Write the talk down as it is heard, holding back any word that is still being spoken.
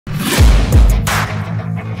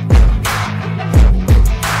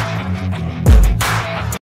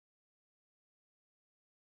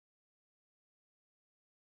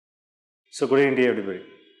So good evening everybody.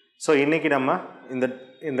 So இன்னைக்கு நம்ம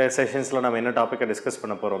இந்த செஷன்ஸ்ல நம்ம என்ன டாபிக்கை டிஸ்கஸ்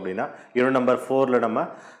பண்ண போறோம் அப்படினா யூனிட் நம்பர் 4ல நம்ம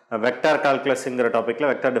வெக்டார் கால்குலஸ்ங்கற டாபிக்ல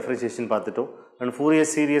வெக்டார் டிஃபரன்ஷியேஷன் பார்த்துட்டோம் and Fourier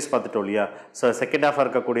series பார்த்துட்டோம் இல்லையா. So செகண்ட் ஹாஃப்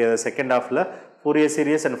இருக்கக்கூடிய செகண்ட் ஹாஃப்ல Fourier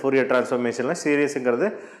series and Fourier transformationல சீரிஸ்ங்கிறது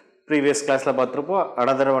previous class la paathirupo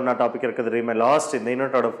another one topic irukudhu remain last in the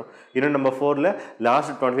unit number 4 la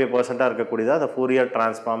last 25% irukakudiyada the Fourier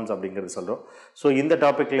transforms abingiradhu solrom. So இந்த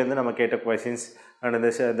டாபிக்ல இருந்து நம்ம கேட்ட questions and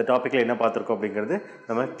இந்த டாபிக்ல என்ன பாத்துறோம் அப்படிங்கிறது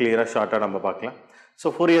நம்ம கிளியரா ஷார்ட்டா நம்ம பார்க்கலாம். So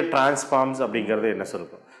Fourier transforms அப்படிங்கிறது என்ன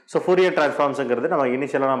சொல்றோம். So Fourier transformsங்கிறது நம்ம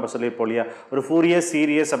இனிஷியலா நம்ம சொல்லிருப்போம் இல்லையா, ஒரு Fourier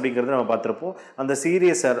series அப்படிங்கிறது நம்ம பார்த்திருப்போம். அந்த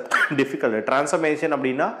சீரியஸ் டிஃபிகல்ட் டிரான்ஸ்ஃபர்மேஷன்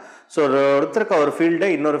அப்படினா சோ ஒருத்தருக்கு ஒரு ஃபீல்டை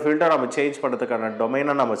இன்னொரு ஃபீல்டா நம்ம சேஞ்ச் பண்றதுக்கான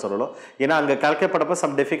டொமைனா நம்ம சொல்லலாம். ஏன்னா அங்க கால்குலேட் பண்ணப்ப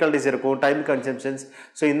some difficulties இருக்கும், டைம் கன்சம்ப்ஷன்ஸ்.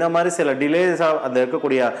 சோ இந்த மாதிரி சில டிலேஸ் அந்த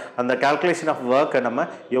இருக்கக்கூடிய அந்த கால்குலேஷன் ஆஃப் வர்க் நம்ம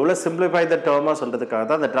எவ்வளவு சிம்பிளிஃபை த டேர்மா சொல்றதுக்காக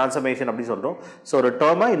தான் அந்த டிரான்ஸ்ஃபர்மேஷன் அப்படி சொல்றோம். சோ ஒரு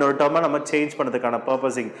டேர்மா இன்னொரு டேர்மா நம்ம சேஞ்ச் பண்றதுக்கான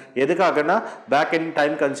பர்பஸிங் எதுக்காகனா பேக் எண்ட்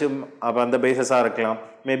டைம் கன்சியூம் அந்த பேசிஸா இருக்கலாம்,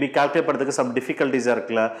 மேபி கால்குலேட் பண்றதுக்கு some difficulties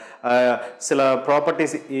இருக்கலாம், சில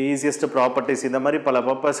ப்ராப்பர்ட்டிஸ் ஈஸியஸ்ட் ப்ராப்பர்ட்டிஸ் இந்த மாதிரி பல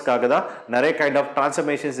பர்பஸ்க்காக தான் நிறைய கைண்ட் ஆஃப்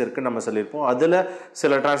டிரான்ஸ்ஃபர்மேஷன்ஸ் இருக்குன்னு நம்ம சொல்லியிருப்போம். அதுல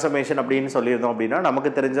சில டிரான்ஸ்ஃபர்மேஷன் அப்படின்னு சொல்லியிருந்தோம் அப்படின்னா நமக்கு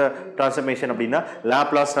தெரிஞ்ச டிரான்ஸ்ஃபர்மேஷன் அப்படின்னா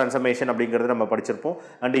லாப்லாஸ் டிரான்ஸ்ஃபர்மேஷன் அப்படிங்கிறது நம்ம படிச்சிருப்போம்.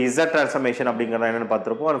 அண்ட் இசட் டிரான்ஸ்ஃபர்மேஷன் அப்படிங்கிறத என்னன்னு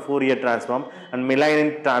பார்த்திருப்போம். And Fourier transform and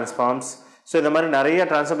மிலைனின் transforms. So இந்த மாதிரி நிறைய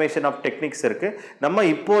டிரான்ஸ்ஃபர்மேஷன் ஆஃப் டெக்னிக்ஸ் இருக்கு. நம்ம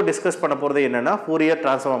இப்போ டிஸ்கஸ் பண்ண போகிறது என்னன்னா Fourier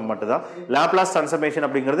டிரான்ஸ்ஃபார்ம் மட்டும் தான். லாப்லாஸ் டிரான்ஸ்ஃபர்மேஷன்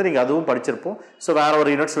அப்படிங்கிறது நீங்கள் அதுவும் படிச்சிருப்போம். ஸோ வேற ஒரு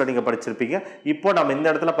யூனிட்ஸில் நீங்கள் படிச்சிருப்பீங்க. இப்போ நம்ம இந்த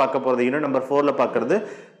இடத்துல பார்க்க போகிறது யூனிட் நம்பர் 4ல பார்க்கறது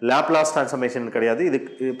லாப்லாஸ் டிரான்ஸ்ஃபர்மேஷன் கிடையாது, இது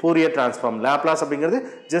Fourier டிரான்ஸ்ஃபார்ம். லாப்லாஸ் அப்படிங்கிறது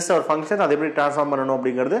ஜஸ்ட் ஒரு ஃபங்க்ஷன், அதை எப்படி டிரான்ஸ்ஃபார்ம் பண்ணணும்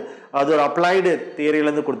அப்படிங்கிறது அது ஒரு அப்ளைடு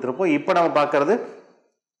தியரியிலேருந்து கொடுத்துருப்போம். இப்போ நம்ம பார்க்கறது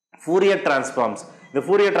Fourier டிரான்ஸ்ஃபார்ம்ஸ். இந்த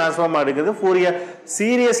Fourier டிரான்ஸ்ஃபார்ம் அப்படிங்கிறது Fourier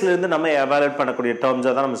சீரியஸ்ல இருந்து நம்ம எவாலுவேட் பண்ணக்கூடிய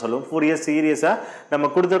டேர்ம்ஸா தான் நம்ம சொல்லுவோம். Fourier சீரியஸா நம்ம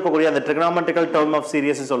கொடுத்திருக்கக்கூடிய அந்த ட்ரிகனாமெட்ரிக்கல் டேர்ம் ஆஃப்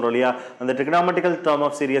சீரியஸ் சொல்றோம் இல்லையா, அந்த trigonometrical term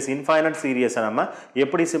of serious infinite சீரியஸை நம்ம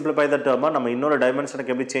எப்படி சிம்பிளிஃபை த டேர்மா நம்ம இன்னொரு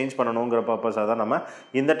டைமென்ஷனுக்கு எப்படி சேஞ்ச் பண்ணணுங்கிற பர்பஸாக தான் நம்ம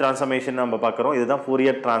இந்த டிரான்ஸ்ஃபர்மேஷன் நம்ம பார்க்குறோம். இதுதான்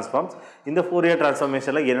Fourier டிரான்ஸ்ஃபார்ம்ஸ். இந்த Fourier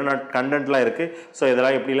டிரான்ஸ்ஃபர்மேஷனில் என்னென்ன கண்டென்ட்லாம் இருக்கு, ஸோ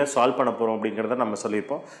இதெல்லாம் எப்படிலாம் சால்வ் பண்ண போகிறோம் அப்படிங்கிறத நம்ம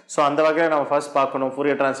சொல்லியிருப்போம். ஸோ அந்த வகையில் நம்ம ஃபர்ஸ்ட் பார்க்கணும்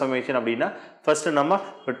Fourier டிரான்ஸ்ஃபர்மேஷன் அப்படின்னா ஃபர்ஸ்ட் நம்ம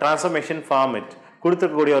டிரான்ஸ்ஃபர்மேஷன் ஃபார்மேட்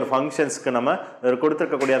கொடுத்துருக்கக்கூடிய ஒரு ஃபங்க்ஷன்ஸ்க்கு நம்ம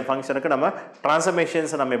கொடுத்துருக்கக்கூடிய அந்த ஃபங்க்ஷனுக்கு நம்ம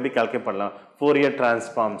டிரான்ஸ்ஃபர்மேஷன்ஸை நம்ம எப்படி கால்குலேட் பண்ணலாம். Fourier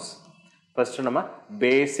டிரான்ஸ்ஃபார்ம்ஸ் ஃபர்ஸ்ட் நம்ம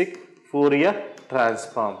பேசிக் Fourier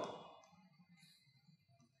டிரான்ஸ்ஃபார்ம்,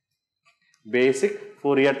 பேசிக்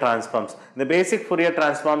Fourier டிரான்ஸ்ஃபார்ம்ஸ். இந்த பேசிக் Fourier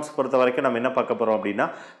டிரான்ஸ்ஃபார்ம்ஸ் பொறுத்த வரைக்கும் நம்ம என்ன பார்க்க போறோம் அப்படின்னா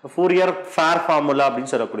Fourier ஃபேர் ஃபார்முலா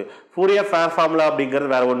அப்படின்னு சொல்லக்கூடிய Fourier ஃபேர் ஃபார்முலா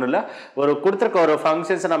அப்படிங்கிறது வேற ஒன்றும் இல்லை, ஒரு கொடுத்துருக்க ஒரு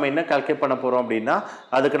ஃபங்க்ஷன்ஸை நம்ம என்ன கால்குலேட் பண்ண போறோம் அப்படின்னா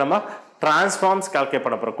அதுக்கு நம்ம டிரான்ஸ்ஃபார்ம்ஸ் கால்குலேட்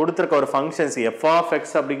பண்ண போறோம். கொடுத்துருக்க ஒரு ஃபங்க்ஷன்ஸ் f of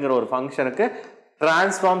x அப்படிங்கிற ஒரு ஃபங்க்ஷனுக்கு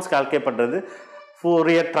டிரான்ஸ்ஃபார்ம்ஸ் கால்குலேட் பண்றது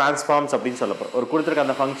Fourier டிரான்ஸ்ஃபார்ம்ஸ் அப்படின்னு சொல்ல போறோம். ஒரு கொடுத்துருக்க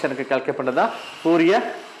அந்த ஃபங்க்ஷனுக்கு கால்குலேட் பண்றதா Fourier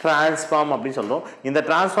டிரான்ஸ்ஃபார்ம் அப்படின்னு சொல்றோம். இந்த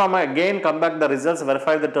transform again come back the results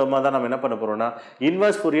verify the term தான் நம்ம என்ன பண்ண போறோம்னா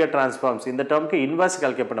inverse Fourier transforms இந்த டேர்ம்க்கு இன்வர்ஸ்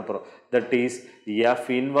கால்குலேட் பண்ண போறோம். that is f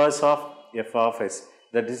inverse of f of s,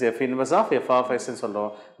 that is f inverse of f of s ன்னு சொல்றோம்.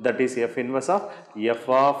 that is f inverse of f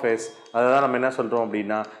of s, அதான் நம்ம என்ன சொல்றோம்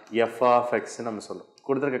அப்படின்னா f of x ன்னு நம்ம சொல்றோம்.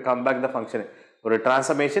 கொடுத்திருக்க come back the function ஒரு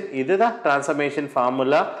டிரான்ஸ்ஃபர்மேஷன், இதுதான் டிரான்ஸ்ஃபர்மேஷன்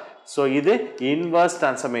ஃபார்முலா. சோ இது இன்வர்ஸ்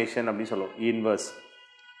டிரான்ஸ்ஃபர்மேஷன் அப்படி சொல்லுவோம்.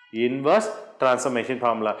 இன்வர்ஸ் டிரான்ஸ்ஃபர்மேஷன்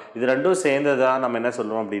ஃபார்முலா இது ரெண்டும் சேர்ந்ததா நம்ம என்ன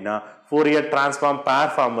சொல்றோம் அப்படின்னா Fourier டிரான்ஸ்ஃபார்ம்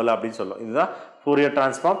பேர் ஃபார்முலா அப்படின்னு சொல்லுவோம். இதுதான் Fourier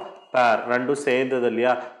டிரான்ஸ்ஃபார்ம் பேர், ரெண்டும் சேர்ந்தது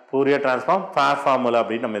இல்லையா, Fourier டிரான்ஸ்ஃபார்ம் பேர் ஃபார்முலா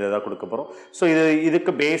அப்படின்னு நம்ம இதை தான் கொடுக்க போறோம். ஸோ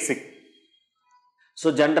இதுக்கு பேசிக். ஸோ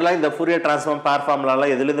ஜென்ரலாக இந்த Fourier டிரான்ஸ்ஃபார்ம் பேர்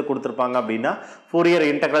ஃபார்முலாலாம் எதுலேருந்து கொடுத்துருப்பாங்க அப்படின்னா Fourier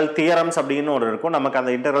இன்டெக்ரல் தியரம்ஸ் அப்படின்னு ஒரு இருக்கும். நமக்கு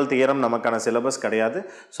அந்த இன்டெக்ரல் தியரம் நமக்கான சிலபஸ் கிடையாது.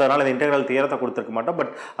 ஸோ அதனால் இந்த இன்டெக்ரல் தியரத்தை கொடுத்துருக்க மாட்டோம்.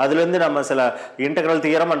 பட் அதுலேருந்து நம்ம சில integral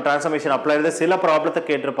theorem and transformation applied சில ப்ராப்ளத்தை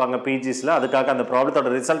கேட்டிருப்பாங்க பிஜிஸில். அதுக்காக அந்த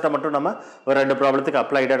ப்ராப்ளத்தோட ரிசல்ட்டை மட்டும் நம்ம ஒரு 2 ப்ராப்ளத்துக்கு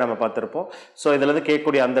அப்ளைடாக நம்ம பார்த்துருப்போம். ஸோ இதுலேருந்து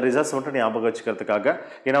கேட்கக்கூடிய அந்த ரிசல்ட்ஸ் மட்டும் ஞாபகம் வச்சுக்கிறதுக்காக,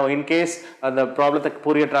 ஏன்னா இன்கேஸ் அந்த ப்ராப்ளத்துக்கு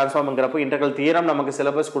Fourier டிரான்ஸ்ஃபார்ம்ங்கிறப்போ இன்டெக்ரல் தியரம் நமக்கு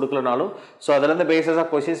சிலபஸ் கொடுக்கலனாலும் ஸோ அதுலேருந்து பேசிஸாக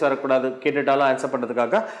கொஸ்டின்ஸ் வரக்கூடாது, கேட்டுட்டாலும் ஆன்சர்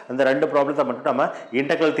பண்ணுறதுக்காக அந்த 2 ப்ராப்ளத்தை மட்டும் நம்ம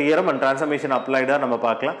இன்டெக்ரல் தியரம் அண்ட் டிரான்ஸ்ஃபர்மேஷன் அப்ளைடா நம்ம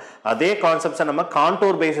பார்க்கலாம். அதே கான்செப்ட்ஸை நம்ம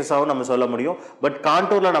கான்டூர் பேசிஸாகவும் நம்ம சொல்ல முடியும். பட்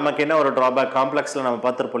கான்டூர்ல நமக்கு என்ன ஒரு டிராபேக், காம்ப்ளெக்ஸ்ல நம்ம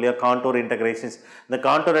பார்த்துருப்போம் இல்லையா கான்டூர் இன்டெகிரேஷன்ஸ். இந்த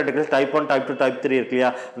contour integration type 1 type 2 type 3 இருக்கு இல்லையா,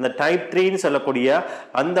 அந்த டைப் 3ன்னு சொல்லக்கூடிய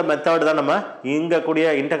அந்த மெத்தட் தான் நம்ம இங்க கூடிய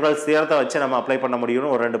இன்டெகிரல் தியரத்தை வச்சு நம்ம அப்ளை பண்ண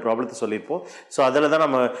முடியும்னு ஒரு 2 ப்ராப்ளத்தை சொல்லியிருப்போம். ஸோ அதில் தான்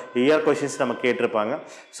நம்ம இயர் கொஸ்டின்ஸ் நம்ம கேட்டிருப்பாங்க.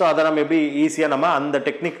 ஸோ அதை நம்ம எப்படி ஈஸியாக நம்ம அந்த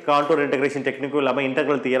டெக்னிக் கான்டூர் இன்டெகிரேஷன் டெக்னிக்கும் இல்லாமல்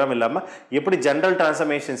இன்டெகிரல் தியரம் இல்லாமல் எப்படி ஜென்ரல்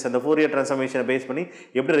டிரான்ஸ்ஃபர்மேஷன்ஸ் அந்த ஃபோரியர் டிரான்ஸ்ஃபர்மேஷனை பேஸ் பண்ணி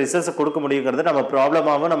எப்படி ரிசல்ட்ஸ் கொடுக்க முடியுங்கிறது நம்ம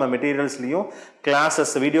ப்ராப்ளமாகவும் நம்ம மெட்டீரியல்ஸ்லையும்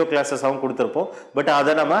கிளாஸஸ் வீடியோ கிளாஸஸாகவும் கொடுத்துருப்போம். பட்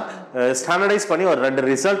அதை நம்ம ஸ்டாண்டர்டைஸ் பண்ணி ஒரு 2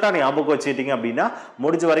 ரிசல்ட்டாக ஞாபகம் வச்சுக்கிட்டீங்க அப்படின்னா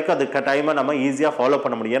முடிஞ்ச வரைக்கும் அதுக்கு டைமை நம்ம ஈஸியாக ஃபாலோ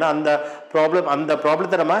பண்ண முடியும். ஏன்னா அந்த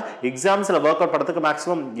ப்ராப்ளத்தை நம்ம எக்ஸாம்ஸில் ஒர்க் அவுட் பண்ணுறதுக்கு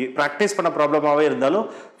மேக்ஸிமம் ப்ராக்டிஸ் பண்ண ப்ராப்ளமாகவே இருந்தாலும்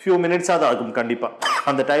ஃபியூ மினிட்ஸாக தான் ஆகும். கண்டிப்பாக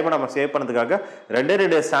அந்த டைமை நம்ம சேவ் பண்ணதுக்காக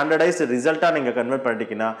 2 ஸ்டாண்டர்டைஸ்டு ரிசல்ட்டாக நீங்கள் கன்வெர்ட்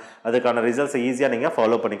பண்ணிட்டீங்கன்னா அதுக்கான ரிசல்ட்ஸை ஈஸியாக நீங்கள்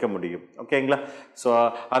ஃபாலோ பண்ணிக்க முடியும். ஓகேங்களா? ஸோ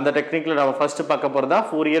அந்த டெக்னிக்கில் நம்ம ஃபர்ஸ்ட் பார்க்க போகிறதா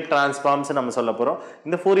ஃபோரியர் டிரான்ஸ்ஃபார்ம்ஸ் நம்ம சொல்ல போகிறோம்.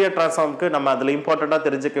 இந்த ஃபோரியர் டிரான்ஸ்ஃபார்முக்கு நம்ம அதில் இம்பார்ட்டண்ட்டாக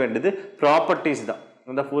தெரிஞ்சுக்க வேண்டியது ப்ராப்பர்ட்டிஸ் தான்.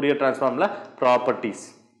 இந்த ஃபோரியர் டிரான்ஸ்ஃபார்மில் ப்ராப்பர்ட்டிஸ்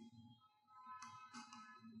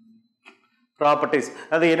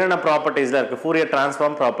அது என்னென்ன ப்ராப்பர்ட்டிஸ்ல இருக்கு? ஃபோரியர்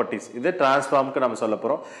டிரான்ஸ்ஃபார்ம் ப்ராப்பர்ட்டிஸ் இது டிரான்ஸ்ஃபார்முக்கு நம்ம சொல்ல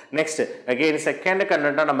போகிறோம். நெக்ஸ்ட் அகெயின் செகண்ட்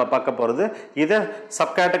கண்டென்ட்டாக நம்ம பார்க்க போகிறது இதை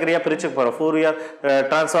சப் கேட்டகரியாக பிரிச்சுக்க போகிறோம். Fourier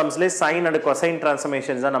டிரான்ஸ்ஃபார்ம்ஸ்லேயே sign and cosine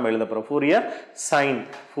transformations தான் நம்ம எழுத போகிறோம். Fourier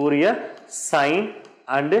sine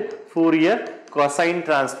and Fourier cosine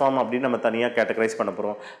transform அப்படின்னு நம்ம தனியாக கேட்டகரைஸ் பண்ண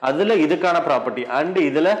போகிறோம். அதில் இதுக்கான ப்ராப்பர்ட்டி அண்ட்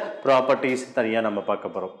இதில் ப்ராப்பர்ட்டிஸ் தனியாக நம்ம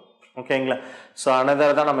பார்க்க போகிறோம். ஓகேங்களா? ஸோ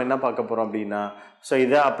அனதர் தான் நம்ம என்ன பார்க்க போகிறோம் அப்படின்னா, ஸோ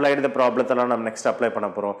இதை அப்ளைடு இந்த ப்ராப்ளத்தெல்லாம் நம்ம நெக்ஸ்ட் அப்ளை பண்ண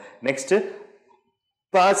போகிறோம். நெக்ஸ்ட்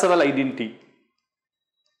பார்சவல் ஐடென்டிட்டி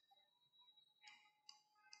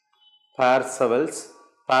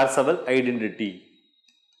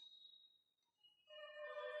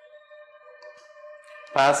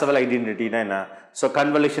பார்சவல் ஐடென்டிட்டினா என்ன? So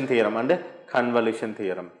convolution theorem and convolution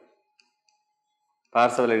theorem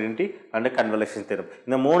பார்சவல் identity and convolution theorem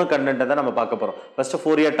இந்த 3 கண்டென்ட்டை தான் நம்ம பார்க்க போகிறோம். First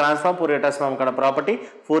Fourier டிரான்ஸ்ஃபார்முக்கான property,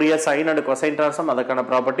 Fourier sine and cosine transform அதுக்கான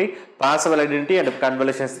property, பார்சவல் identity and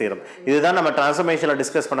convolution theorem. இதுதான் நம்ம டிரான்ஸ்ஃபர்மேஷனில்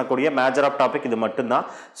டிஸ்கஸ் பண்ணக்கூடிய மேஜர் ஆஃப் டாபிக். இது மட்டும்தான்.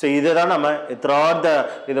 ஸோ இதுதான் நம்ம த்ரூஅவுட்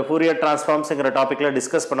இந்த ஃபோரியர் டிரான்ஸ்ஃபார்ம்ஸ்ங்கிற டாப்பிக்கில்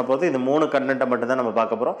டிஸ்கஸ் பண்ண போது இந்த 3 கண்டென்ட்டை மட்டும் தான் நம்ம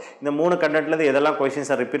பார்க்க போகிறோம். இந்த 3 கண்டென்ட்லேருந்து எதெல்லாம்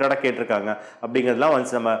கொஸ்டின்ஸை ரிப்பீட்டடாக கேட்டிருக்காங்க அப்படிங்கிறதுலாம்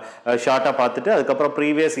ஒன்ஸ் நம்ம ஷார்ட்டாக பார்த்துட்டு அதுக்கப்புறம்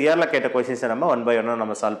ப்ரீவியஸ் இயரில் கேட்ட கொஸ்டின்ஸை நம்ம 1 by 1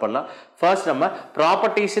 நம்ம சால்வ் பண்ணலாம். ஃபர்ஸ்ட் நம்ம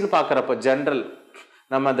ப்ராப்பர்ட்டிஸ்ன்னு பார்க்குறப்போ ஜென்ரல்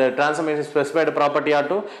நம்ம அந்த டிரான்ஸ்ஃபர்மேஷன் ஸ்பெசிஃபைடு ப்ராப்பர்ட்டி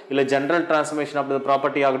ஆகட்டும் இல்லை ஜென்ரல் டிரான்ஸ்ஃபர்மேஷன் ஆஃப்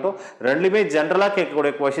ப்ராப்பர்ட்டி ஆகட்டும் ரெண்டுமே ஜென்ரலாக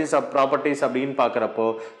கேட்கக்கூடிய கொஸ்டின்ஸ் ஆஃப் ப்ராப்பர்ட்டிஸ் அப்படின்னு பார்க்குறப்போ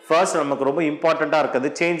ஃபர்ஸ்ட் நமக்கு ரொம்ப இம்பார்ட்டண்ட்டாக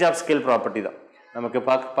இருக்குது சேஞ்ச் ஆஃப் ஸ்கேல் ப்ராப்பர்ட்டி தான். நமக்கு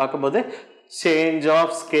பார்க்கும்போது சேஞ்ச்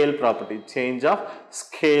ஆஃப் ஸ்கேல்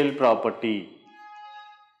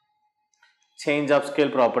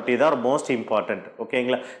ப்ராப்பர்ட்டி தான் மோஸ்ட் இம்பார்ட்டன்ட்.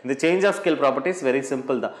 ஓகேங்களா? இந்த change of scale properties very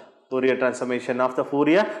simple தான். Fourier transformation of the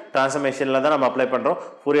Fourier transformation ல தான் நம்ம அப்ளை பண்றோம்.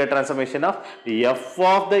 Fourier transformation of f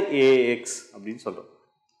of the ax அப்படின்னு சொல்றோம்.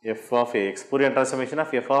 f of ax Fourier transformation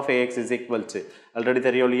of f of ax is equal to already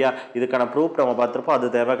தெரியும் இல்லையா? இதுக்கான ப்ரூஃப் நம்ம பார்த்திருப்போம்.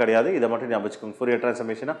 அது தேவை கிடையாது. இதை மட்டும் ஞாபகம் வச்சுக்கோங்க. Fourier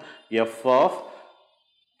transformation of f of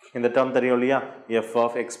இந்த டேர்ம் தெரியும் இல்லையா? f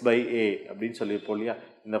of x by a அப்படின்னு சொல்லியிருப்போம் இல்லையா?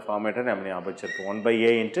 இந்த ஃபார்மேட்டை நம்ம ஞாபகம் வச்சிருப்போம். 1 by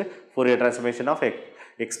a into Fourier transformation of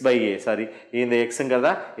x by a sorry இந்த எக்ஸுங்கிறத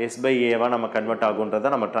s by a நம்ம கன்வெர்ட் ஆகுன்றதை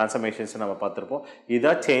நம்ம டிரான்ஸ்ஃபர்மேஷன்ஸ் நம்ம பார்த்துருப்போம்.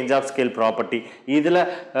 இதுதான் சேஞ்ச் ஆஃப் ஸ்கேல் ப்ராப்பர்ட்டி. இதில்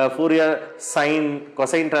Fourier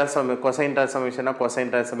cosine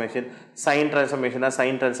transformation sign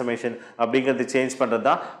transformation அப்படிங்கிறது சேஞ்ச் பண்ணுறது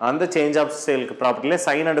தான் அந்த change of scale ப்ராப்பர்ட்டியில்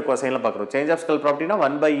sign and கொசைனில் பார்க்குறோம். Change of scale ப்ராப்பர்ட்டினா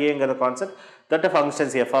 1 by a concept that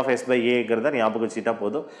functions f of s by a ஞாபகம் வச்சுட்டா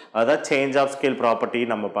போதும். அதான் சேஞ்ச் ஆஃப் ஸ்கேல் ப்ராப்பர்ட்டி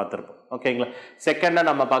நம்ம பார்த்துருப்போம். ஓகேங்களா? செகண்டாக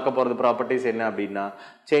நம்ம பார்க்க போகிறது ப்ராப்பர்ட்டிஸ் என்ன அப்படின்னா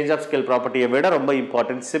சேஞ்ச் ஆஃப் ஸ்கேல் ப்ராப்பர்ட்டியை விட ரொம்ப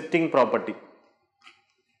இம்பார்ட்டன்ட் ஷிஃப்டிங் ப்ராப்பர்ட்டி.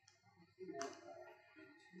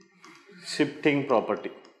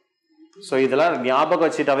 ஸோ இதெல்லாம் ஞாபகம்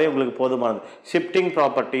வச்சுட்டாவே உங்களுக்கு போதுமானது. ஷிஃப்டிங்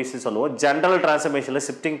ப்ராப்பர்ட்டிஸ் சொல்லுவோம். ஜென்ரல் டிரான்ஸ்ஃபர்மேஷனில்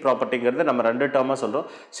ஷிஃப்டிங் ப்ராப்பர்ட்டிங்கிறது நம்ம 2 டேர்மாக சொல்கிறோம்.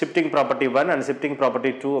 Shifting property 1 and shifting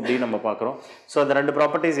property 2 அப்படின்னு நம்ம பார்க்குறோம். ஸோ அந்த 2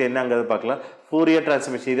 ப்ராப்பர்ட்டிஸ் என்னங்கிறது பார்க்கலாம். ஃபோரியர்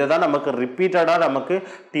டிரான்ஸ்ஃபர்மேஷன் இதை தான் நமக்கு ரிப்பீட்டடாக நமக்கு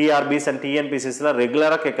டிஆர்பிஸ் அண்ட் டிஎன்பிசிஸில்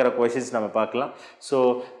ரெகுலராக கேட்குற கொஸ்டின்ஸ் நம்ம பார்க்கலாம். So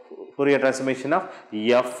Fourier transformation of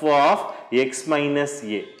F of X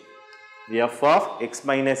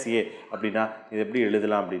minus ஏ அப்படின்னா இது எப்படி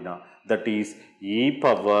எழுதலாம் அப்படின்னா that is e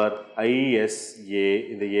power isa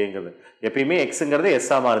இந்த ஏங்கிறது எப்பயுமே எக்ஸுங்கிறது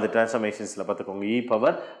எஸ்ஸா மாறுது டிரான்ஸ்ஃபர்மேஷன்ஸில் பார்த்துக்கோங்க. e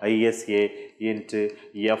power isa into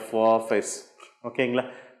f of s. ஓகேங்களா?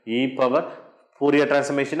 e power Fourier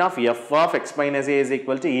transformation of f of x minus a is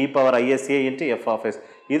equal to e power isa into f of s.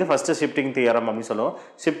 இது first shifting theorem அப்படின்னு சொல்லுவோம்.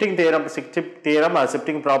 Shifting theorem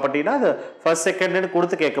shifting ப்ராப்பர்ட்டினா அது first second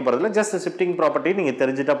கொடுத்து கேட்க போகிறதுல just shifting property நீங்கள்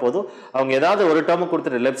தெரிஞ்சுட்டா போதும். அவங்க ஏதாவது ஒரு டேர்ம்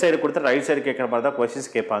கொடுத்துட்டு லெஃப்ட் சைடு கொடுத்து ரைட் சைடு கேட்குற மாதிரி தான் கொஸ்டின்ஸ்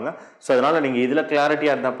கேட்பாங்க. ஸோ அதனால் நீங்கள் இதில்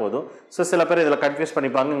கிளாரிட்டியாக இருந்தால் போதும். ஸோ சில பேர் இதில் கன்ஃபியூஸ்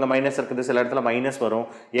பண்ணிப்பாங்க. இங்கே மைனஸ் இருக்குது, சில இடத்துல மைனஸ் வரும்,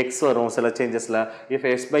 எக்ஸ் வரும் சில சேஞ்சஸில், இஃப்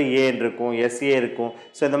எஸ் பை ஏ இருக்கும், எஸ்ஏ இருக்கும்.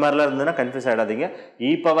 ஸோ இந்த மாதிரிலாம் இருந்ததுன்னா confuse ஆகிடாதீங்க.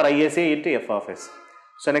 E power ISA into F of S.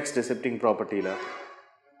 So next shifting ப்ராப்பர்ட்டியில்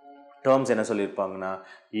terms என்ன சொல்லியிருப்பாங்கன்னா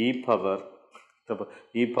e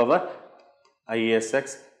power isx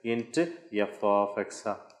into f of x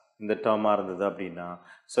இந்த டேர்மாக இருந்தது அப்படின்னா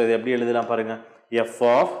ஸோ இது எப்படி எழுதலாம் பாருங்கள். f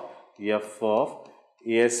of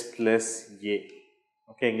s plus a.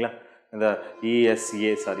 ஓகேங்களா, இந்த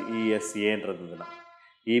ESAன்றதுனா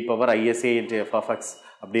e power isa into f of x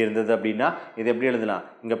அப்படி இருந்தது அப்படின்னா இது எப்படி எழுதலாம்,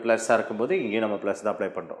 இங்கே ப்ளஸ்ஸாக இருக்கும்போது இங்கே நம்ம ப்ளஸ் தான் அப்ளை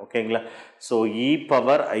பண்ணுறோம். ஓகேங்களா, so e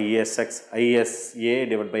power isa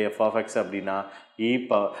divide by f of x அப்படின்னா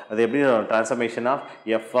அது எப்படி transformation of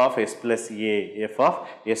f of s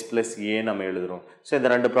plus a நம்ம எழுதுகிறோம். ஸோ இந்த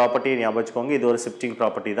ரெண்டு ப்ராப்பர்ட்டியை ஞாபகம் வச்சுக்கோங்க. இது ஒரு ஷிஃப்டிங்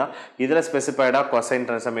ப்ராப்பர்ட்டி தான். இதில் ஸ்பெசிஃபைடாக கொசைன்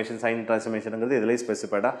ட்ரான்ஸ்ஃபர்மேஷன் சைன் ட்ரான்ஸ்ஃபர்மேஷனுங்கிறது இதுலேயும்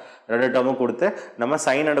ஸ்பெசிஃபைடாக ரெண்டு டேர்மும் கொடுத்து நம்ம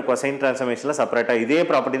சைன் அண்ட் கொசைன் ட்ரான்ஸ்ஃபர்மேஷனில் செப்பரேட்டாக இதே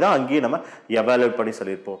ப்ராப்பர்ட்டி தான் அங்கேயும் நம்ம எவாலுவேட் பண்ணி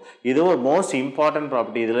சொல்லியிருப்போம். இது ஒரு மோஸ்ட் இம்பார்ட்டன்ட் ப்ராப்பர்ட்டி.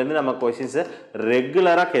 இதுலேருந்து நம்ம கொஷின்ஸை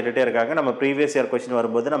ரெகுலராக கேட்டுகிட்டே இருக்காங்க. நம்ம ப்ரீவியஸ் இயர் கொஷின்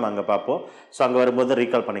வரும்போது நம்ம அங்கே பார்ப்போம். ஸோ அங்கே வரும்போது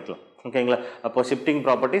ரீகால் பண்ணிக்கலாம். ஓகேங்களா, அப்போ shifting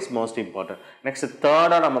properties most important. Next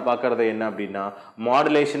தேர்டாக நம்ம பார்க்குறது என்ன அப்படின்னா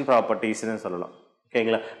மாடுலேஷன் ப்ராப்பர்ட்டிஸ்னு சொல்லலாம்.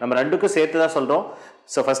 ஓகேங்களா, நம்ம ரெண்டுக்கும் சேர்த்து தான் சொல்கிறோம்.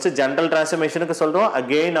 ஸோ ஃபஸ்ட்டு ஜென்ரல் ட்ரான்ஸ்ஃபர்மேஷனுக்கு சொல்கிறோம்.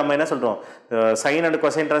 அகெயின் நம்ம என்ன சொல்கிறோம், சைன் அண்ட்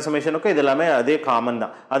கொசைன் ட்ரான்ஸ்ஃபர்மேஷனுக்கும் இது எல்லாமே அதே காமன்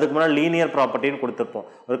தான். அதுக்கு முன்னாடி லீனியர் ப்ராப்பர்ட்டின்னு கொடுத்துருப்போம்.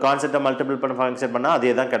 ஒரு கான்செப்டை மல்டிபிள் பண்ண ஃபங்க்ஷன் பண்ணால்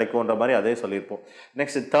அதே தான் கிடைக்கும்ன்ற மாதிரி அதே சொல்லியிருப்போம்.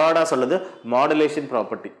 நெக்ஸ்ட் தேர்டாக சொல்லுது மாடுலேஷன்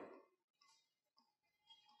ப்ராப்பர்ட்டி.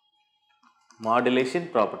 மாடுலேஷன்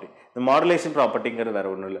ப்ராப்பர்ட்டி, இந்த மாடுலேஷன் ப்ராப்பர்ட்டிங்கிறது வேறு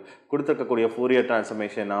ஒன்றும் இல்லை. கொடுத்துருக்கக்கூடிய ஃபோரியர்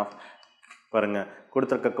ட்ரான்ஸ்ஃபர்மேஷன் ஆஃப் பாருங்கள்,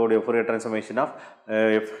 கொடுத்துருக்கக்கூடிய ஃபோரியர் ட்ரான்ஸ்ஃபர்மேஷன் ஆஃப்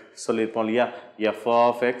சொல்லியிருப்போம் இல்லையா, எஃப்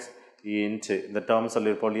ஆஃப் எக்ஸ் இன்ட்டு இந்த டேர்ம்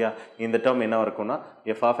சொல்லியிருப்போம் இல்லையா. இந்த டேர்ம் என்ன இருக்கும்னா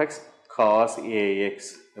F of X cos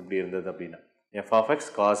ax எப்படி இருந்தது அப்படின்னா எஃப் ஆஃப்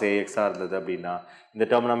எக்ஸ் காஸ் ஏஎக்ஸாக இருந்தது அப்படின்னா இந்த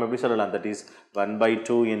டேர்ம் நம்ம எப்படி சொல்லலாம், that is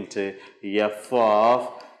 1/2 into F of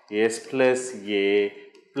S plus A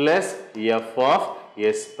plus F of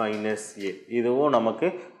S minus ஏ. இதுவும் நமக்கு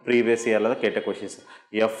ப்ரீவியஸ் இயரில் தான் கேட்ட questions.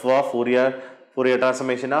 F of Fourier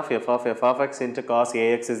transformation of f of x into cos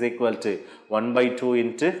ax is equal to 1/2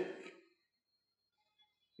 into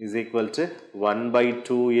is equal to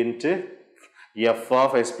 1/2 into f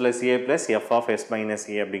of s plus a plus f of s minus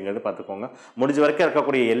a அப்படிங்கிறது பார்த்துக்கோங்க. முடிஞ்ச வரைக்கும்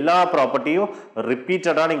இருக்கக்கூடிய எல்லா ப்ராப்பர்ட்டியும்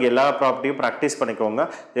ரிப்பீட்டடாக நீங்கள் எல்லா ப்ராப்பர்ட்டியும் practice பண்ணிக்கோங்க.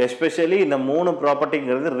 எஸ்பெஷலி இந்த 3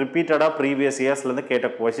 ப்ராப்பர்ட்டிங்கிறது ரிப்பீட்டடாக ப்ரீவியஸ் இயர்ஸ்லேருந்து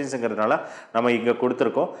கேட்ட கொஷின்ஸுங்கிறதுனால நம்ம இங்கே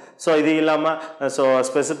கொடுத்துருக்கோம். ஸோ இது இல்லாமல் ஸோ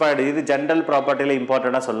ஸ்பெசிஃபைடு இது ஜென்ரல் ப்ராப்பர்ட்டியில்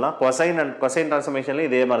இம்பார்ட்டண்ட்டாக சொல்லலாம். கொசைன்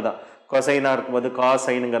ட்ரான்ஸ்ஃபர்மேஷன்லேயும் இதே மாதிரி தான். கொசைனாக இருக்கும்போது காஸ்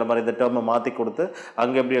சைனுங்கிற மாதிரி இந்த டேர்மை மாற்றி கொடுத்து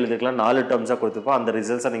அங்கே எப்படி எழுதிக்கலாம் 4 டேர்ம்ஸாக கொடுத்துருப்போம். அந்த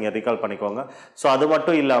ரிசல்ட்ஸை நீங்கள் ரீகால் பண்ணிக்கோங்க. ஸோ அது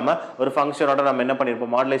மட்டும் இல்லாமல் ஒரு ஃபங்க்ஷனோட நம்ம என்ன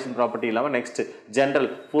பண்ணியிருப்போம், மாடுலேஷன் ப்ராப்பர்ட்டி இல்லாமல் next general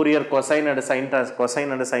Fourier cosine and sign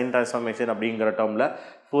transformation அப்படிங்கிற டேர்மில்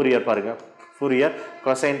ஃபூரியர் பாருங்கள், Fourier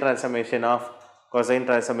cosine transformation of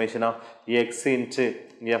X into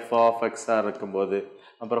F of எக்ஸாக இருக்கும்போது,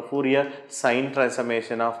 அப்புறம் Fourier sign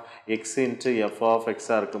transformation of X into F of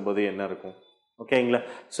எக்ஸாக இருக்கும்போது என்ன இருக்கும். ஓகேங்களா,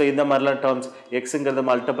 ஸோ இந்த மாதிரிலாம் டேர்ம்ஸ் எக்ஸுங்கிறது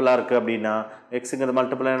மல்டிபிளாக இருக்குது அப்படின்னா எக்ஸுங்கிறது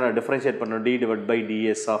மல்டிபிளாக நான் டிஃப்ரென்ஷியேட் பண்ணணும், D divide by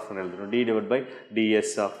DS of எழுதணும், D divide by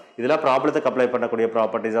DS of. இதெல்லாம் ப்ராப்ளத்துக்கு அப்ளை பண்ணக்கூடிய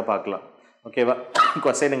ப்ராப்பர்ட்டிஸாக பார்க்கலாம். ஓகேவா,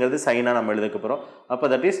 கொசைனுங்கிறது சைனாக நம்ம எழுதுக்க போகிறோம். அப்போ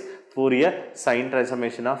that is Fourier sign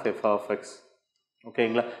transformation of F of X.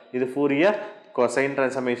 ஓகேங்களா, இது Fourier cosine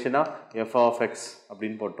transformation of F of X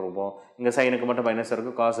அப்படின்னு போட்டுருவோம். இங்கே சைனுக்கு மட்டும் மைனஸ்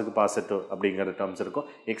இருக்கும், காசுக்கு பாசிட்டிவ் அப்படிங்கிற டேர்ம்ஸ் இருக்கும்.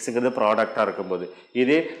 எக்ஸுங்கிறது ப்ராடக்டாக இருக்கும்போது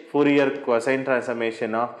இதே Fourier cosine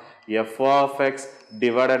transformation of F of X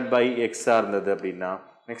divided by எக்ஸாக இருந்தது அப்படின்னா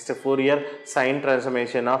next Fourier sign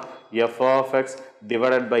transformation of F of X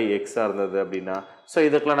divided by எக்ஸாக இருந்தது அப்படின்னா ஸோ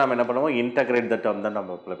இதுக்கெல்லாம் நம்ம என்ன பண்ணுவோம், இன்டகிரேட் த டேர்ம் தான்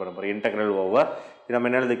நம்ம அப்ளை பண்ண போகிறோம். இன்டகிரல் ஓவர் நம்ம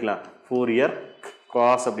என்ன எழுதிக்கலாம், ஃபூரியர்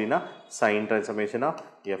காஸ் அப்படின்னா sign transformation of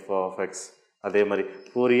F of X. அதே மாதிரி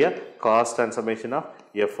Fourier cos transformation of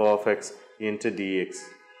F of X into dx.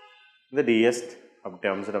 இந்த டிஎஸ்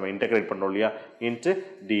டேர்ம்ஸ் நம்ம இன்டகிரேட் பண்ணோம் இல்லையா, இன்ட்டு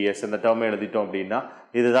டிஎஸ் இந்த டேர்மை எழுதிட்டோம் அப்படின்னா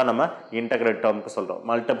இதுதான் நம்ம இன்டகிரேட் டேர்முக்கு சொல்கிறோம்.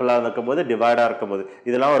 மல்டிபிளாக இருக்கும்போது டிவைடாக இருக்கும்போது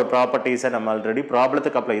இதெல்லாம் ஒரு ப்ராப்பர்ட்டிஸை நம்ம ஆல்ரெடி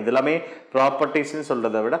ப்ராப்ளத்துக்கு அப்ளை, இது எல்லாமே ப்ராப்பர்ட்டிஸ்ன்னு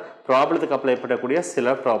சொல்கிறத விட ப்ராப்ளத்துக்கு அப்ளை பண்ணக்கூடிய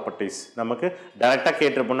சில ப்ராப்பர்ட்டிஸ் நமக்கு டேரெக்டாக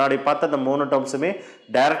கேட்டு முன்னாடி பார்த்து அந்த 3 டேர்ம்ஸுமே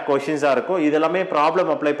டேரக்ட் கொஷின்ஸாக இருக்கும். இதெல்லாமே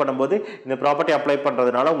ப்ராப்ளம் அப்ளை பண்ணும்போது இந்த ப்ராப்பர்ட்டி அப்ளை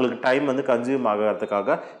பண்ணுறதுனால உங்களுக்கு டைம் வந்து கன்சியூம்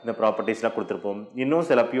ஆகிறதுக்காக இந்த ப்ராப்பர்ட்டிஸ்லாம் கொடுத்துருப்போம். இன்னும்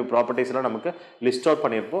சில ப்ராப்பர்ட்டிஸ்லாம் நமக்கு லிஸ்ட் அவுட்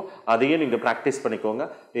பண்ணியிருப்போம். அதையும் நீங்கள் ப்ராக்டிஸ் பண்ணிக்கோங்க.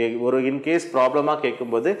 ஒரு இன்கேஸ் ப்ராப்ளமாக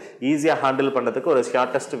கேட்கும்போது ஈஸியாக ஹேண்டில் பண்ணுறதுக்கு ஒரு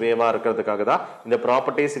ஷார்ட்டஸ்ட் வேவாக இருக்கிறதுக்காக தான் இந்த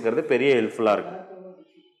ப்ராப்பர்ட்டிஸுங்கிறது பெரிய ஹெல்ப்ஃபுல்லாக இருக்கும்.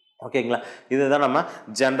 ஓகேங்களா, இதுதான் நம்ம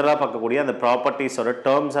ஜென்ரலாக பார்க்கக்கூடிய அந்த ப்ராப்பர்ட்டிஸோட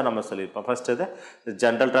டேர்ம்ஸை நம்ம சொல்லியிருப்போம். ஃபர்ஸ்ட் இது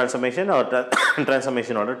ஜென்ரல்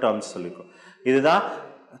ட்ரான்ஸ்ஃபர்மேஷனோட டேர்ம்ஸ் சொல்லியிருக்கோம். இதுதான்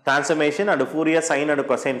transformation and Fourier sign and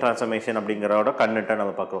cosine transformation அப்படிங்கிறோட கண்டென்ட்டை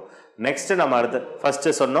நம்ம பார்க்குறோம். நெக்ஸ்ட் நம்ம அடுத்து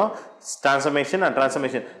ஃபர்ஸ்ட்டு சொன்னோம் டிரான்ஸ்ஃபர்மேஷன் அண்ட்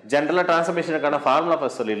டிரான்ஸ்ஃபர்மேஷன். ஜென்ரலாக டிரான்ஸ்ஃபர்மேஷனுக்கான ஃபார்முலா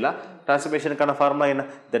ஃபர்ஸ்ட் சொல்லிடலாம். டிரான்ஸ்ஃபர்மேஷனுக்கான ஃபார்முலா என்ன,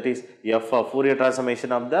 that is F of Fourier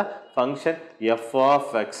transformation of the function F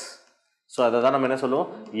of X. So அதை தான் நம்ம என்ன சொல்லுவோம்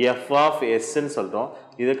f of sன்னு சொல்கிறோம்.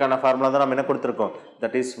 இதுக்கான ஃபார்முலா தான் நம்ம என்ன கொடுத்துருக்கோம்,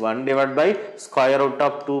 that is 1 divided by square root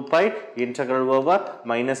of 2 pi integral over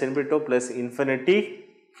minus infinity plus infinity.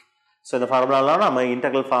 So இந்த ஃபார்முலாலாம் நம்ம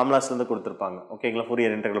இன்டெக்ரல் ஃபார்முலாஸ்லேருந்து கொடுத்துருப்பாங்க. ஓகேங்களா,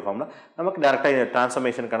 ஃபோரியர் இன்டெக்ரல் ஃபார்முலா நமக்கு டேரெக்டாக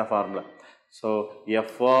ட்ரான்ஸ்ஃபர்மேஷனுக்கான formula. So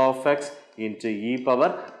f of x into e power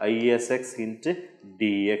isx into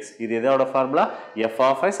dx. இது எதோட formula, f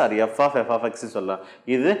of x or f of x சொல்லலாம்.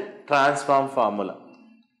 இது transform formula.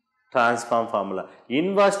 Transform formula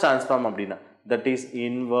inverse transform அப்படின்னா that is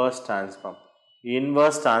inverse transform.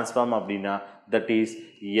 Inverse transform அப்படின்னா that is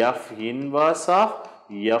f inverse of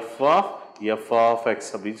f of x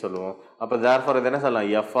அப்படின்னு சொல்லுவோம். அப்போ therefore இது என்ன சொல்லலாம்,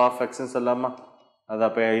 f of x ன்னு சொல்லலாமா? அது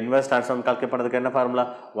அப்போ இன்வர்ஸ் ட்ரான்ஸ்ஃபார்ம் கால்குலேட் பண்ணுறதுக்கு என்ன formula,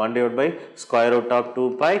 1 divided by square root of 2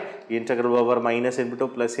 pi integral over minus infinity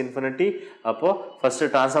plus infinity. அப்போது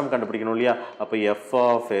ஃபஸ்ட்டு ட்ரான்ஸ்ஃபார்ம் கண்டுபிடிக்கணும் இல்லையா? அப்போ f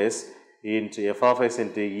of s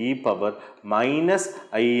into e power minus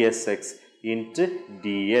isx into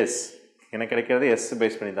ds எனக்கு கிடைக்கிறது s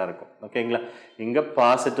பேஸ் பண்ணி தான் இருக்கும். ஓகேங்களா, இங்கே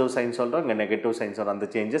பாசிட்டிவ் சைன் சொல்கிறோம், இங்கே நெகட்டிவ் சைன் சொல்கிறோம். அந்த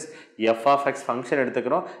changes f of x function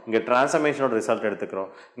எடுத்துக்கிறோம், இங்கே ட்ரான்ஸ்ஃபர்மேஷனோட ரிசல்ட் எடுத்துக்கிறோம்.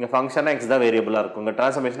 இங்கே ஃபங்க்ஷனாக x தான் வேரியபிளாக இருக்கும், இங்கே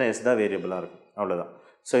ட்ரான்ஸ்ஃபர்மேஷனாக s தான் வேரியபிளாக இருக்கும். அவ்வளோதான்.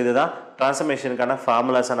 ஸோ இதுதான் ட்ரான்ஸ்ஃபர்மேஷனுக்கான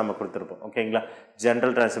ஃபார்முலாஸாக நம்ம கொடுத்துருப்போம். ஓகேங்களா,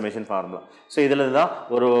 ஜென்ரல் ட்ரான்ஸ்ஃபர்மேஷன் ஃபார்முலா. ஸோ இதில் தான்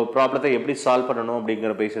ஒரு ப்ராப்ளத்தை எப்படி சால்வ் பண்ணணும்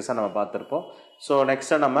அப்படிங்கிற பேசிஸாக நம்ம பார்த்துருப்போம். ஸோ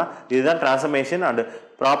நெக்ஸ்ட்டாக நம்ம இதுதான் transformation and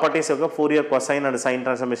ப்ராப்பர்ட்டிஸுக்கு Fourier cosine and sign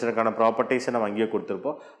ட்ரான்ஸ்ஃபர்மேஷனுக்கான ப்ராப்பர்ட்டிஸை நம்ம அங்கேயே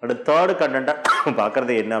கொடுத்துருப்போம். அண்ட் தேர்டு கண்டென்ட்டாக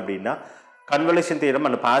பார்க்குறது என்ன அப்படின்னா கன்வல்யூஷன் தியரம்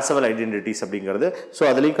அண்ட் பார்சவல் ஐடென்டிட்டிஸ் அப்படிங்கிறது. ஸோ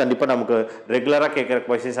அதுலேயும் கண்டிப்பாக நமக்கு ரெகுலராக கேட்குற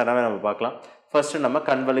கொஸ்டின்ஸ் எல்லாமே நம்ம பார்க்கலாம். ஃபர்ஸ்ட்டு நம்ம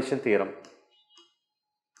convolution theorem.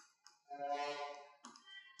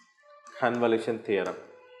 convolution theorem.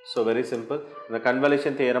 So very simple. The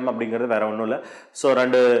convolution theorem அப்படிங்கிறது வேற ஒன்றும் இல்லை. ஸோ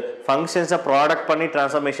ரெண்டு ஃபங்க்ஷன்ஸை ப்ராடக்ட் பண்ணி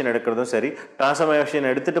ட்ரான்ஸ்ஃபர்மேஷன் எடுக்கிறதும் சரி, ட்ரான்ஸ்ஃபர்மேஷன்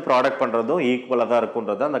எடுத்துகிட்டு ப்ராடக்ட் பண்ணுறதும் ஈக்குவலாக தான்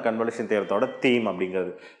இருக்குன்றது அந்த கன்வல்யூஷன் தியரத்தோட தீம்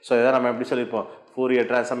அப்படிங்கிறது. ஸோ இதை நம்ம எப்படி சொல்லியிருப்போம், Fourier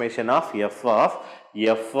transformation of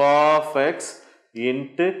f of x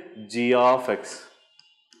into g of x.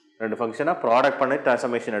 ரெண்டு ஃபங்க்ஷனாக ப்ராடக்ட் பண்ணி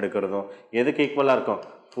ட்ரான்ஸ்ஃபர்மேஷன் எடுக்கிறதும் எதுக்கு ஈக்குவலாக இருக்கும்,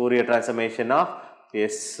 Fourier transformation of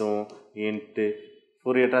எஸ்ஸும் into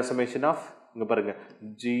Fourier transformation of இங்கே பாருங்கள்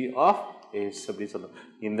g of s அப்படி சொல்லும்.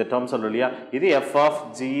 இந்த டேர்ம் சொல்லும் இல்லையா, இது f of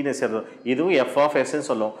gன்னு சொல்லும், இதுவும் f of sன்னு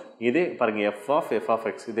சொல்லும். இது பாருங்கள் f of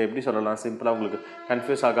x. இதை எப்படி சொல்லலாம், சிம்பிளாக உங்களுக்கு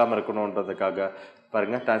கன்ஃபியூஸ் ஆகாமல் இருக்கணுன்றதுக்காக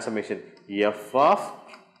பாருங்கள் transformation f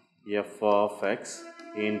of x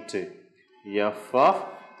into f of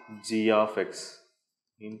g of x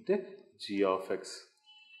into g of x.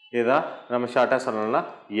 இதுதான் நம்ம ஷார்ட்டாக சொல்லலாம்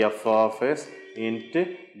f of s into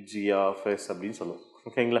g of s அப்படின்னு சொல்லுவோம்.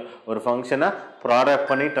 ஓகேங்களா, ஒரு ஃபங்க்ஷனை ப்ராடக்ட்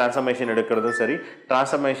பண்ணி ட்ரான்ஸ்ஃபர்மேஷன் எடுக்கிறதும் சரி,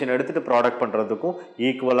 ட்ரான்ஸ்ஃபர்மேஷன் எடுத்துகிட்டு ப்ராடக்ட் பண்ணுறதுக்கும்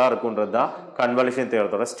ஈக்குவலாக இருக்குன்றது தான் கன்வல்யூஷன்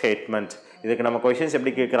தியரத்தோட ஸ்டேட்மெண்ட். இதுக்கு நம்ம கொஷின்ஸ்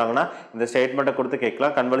எப்படி கேட்குறாங்கன்னா இந்த ஸ்டேட்மெண்ட்டை கொடுத்து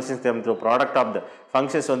கேட்கலாம். Convolution theorem through product of the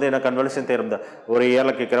functions வந்து என்ன கன்வல்யூஷன் தியரம் தான் ஒரு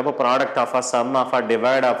இயரில் கேட்குறப்போ product ஆஃபா, some ஆஃபா,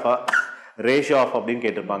 divide ஆஃபா, ratio of அப்படின்னு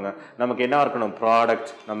கேட்டிருப்பாங்க. நமக்கு என்ன இருக்கணும், ப்ராடக்ட்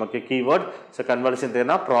நமக்கு keyword. So convolution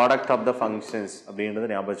தியரம்னா product of the functions அப்படின்றது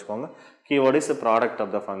ஞாபகம் வச்சுக்கோங்க. Keyword is product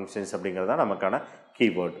of the functions அப்படிங்கிறது தான் நமக்கான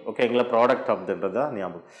கீவேர்ட். ஓகேங்களா, ப்ராடக்ட் ஆஃப்ன்றது தான்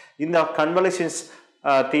ஞாபகம். இந்த கன்வல்யூஷன்ஸ்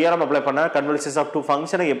தியரம் அப்ளை பண்ண கன்வல்யூஷன்ஸ் ஆஃப் டூ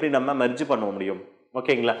ஃபங்க்ஷனை எப்படி நம்ம மெர்ஜ் பண்ண முடியும்.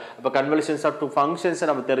 ஓகேங்களா, அப்போ கன்வல்யூஷன்ஸ் ஆஃப் டூ ஃபங்க்ஷன்ஸை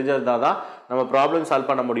நம்ம தெரிஞ்சதுதான் தான் நம்ம ப்ராப்ளம் சால்வ்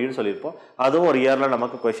பண்ண முடியும்னு சொல்லியிருப்போம். அதுவும் ஒரு இயரில்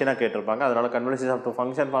நமக்கு கொஸ்டினாக கேட்டிருப்பாங்க. அதனால convolutions of two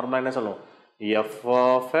function formula என்ன சொல்லுவோம், f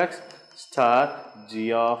of x star g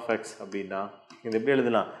of x அப்படின்னா இது எப்படி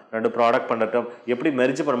எழுதலாம், ரெண்டு ப்ராடக்ட் பண்ணுறோம் எப்படி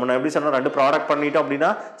மெர்ஜ் பண்ண முடியும். எப்படி சொன்னால் ரெண்டு ப்ராடக்ட் பண்ணிட்டோம் அப்படின்னா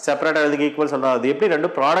செப்பரேட்டாக எழுதுக்கு ஈக்குவல் சொல்லலாம். அது எப்படி ரெண்டு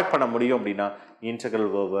ப்ராடக்ட் பண்ண முடியும் அப்படின்னா இன்டெக்ரல்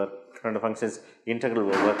ஓவர் ரெண்டு functions integral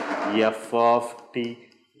over f of t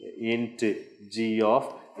into g of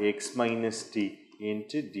x minus t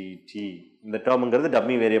into dt. இந்த டேர்முங்கிறது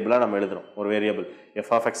டம்மி வேரியபிளாக நம்ம எழுதுறோம். ஒரு variable f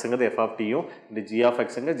of xங்கிறது f of tயும் இந்த g of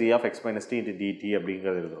xங்க g of x minus t into dt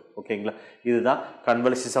அப்படிங்கிறது எழுதுறோம். ஓகேங்களா, இதுதான்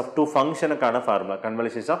convolutions of two ஃபங்க்ஷனுக்கான formula.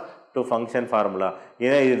 Convolutions of two function formula.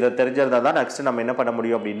 ஏன்னா இதை தெரிஞ்சிருந்தால் தான் நெக்ஸ்ட் நம்ம என்ன பண்ண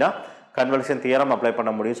முடியும் அப்படின்னா கன்வல்யூஷன் தியரம் அப்ளை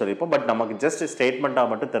பண்ண முடியும் சொல்லியிருப்போம். பட் நமக்கு ஜஸ்ட்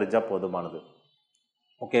ஸ்டேட்மெண்ட்டாக மட்டும் தெரிஞ்சால் போதுமானது.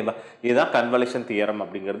 ஓகேவா, இதுதான் கன்வல்யூஷன் தியரம்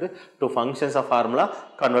அப்படிங்கிறது. Two functions of formula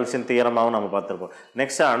convolution தியரமாகவும் நம்ம பார்த்துருப்போம்.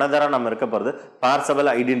 நெக்ஸ்ட் அனதராக நம்ம இருக்க போகிறது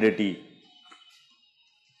பார்சவல் ஐடென்டிட்டி.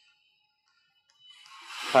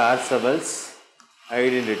 பார்சவல்ஸ்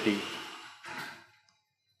ஐடென்டிட்டி.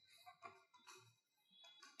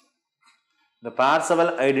 இந்த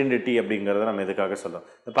பார்சவல் ஐடென்டிட்டி அப்படிங்கிறத நம்ம எதுக்காக சொல்கிறோம்,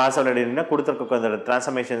 இந்த பார்சவல் ஐடென்டிட்டினா கொடுத்துருக்க அந்த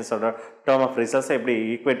ட்ரான்ஸ்ஃபர்மேஷன்ஸோட டேர்ம் ஆஃப் ரிசல்ட்ஸை எப்படி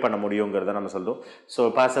ஈக்குவேட் பண்ண முடியுங்கிறத நம்ம சொல்லுவோம். ஸோ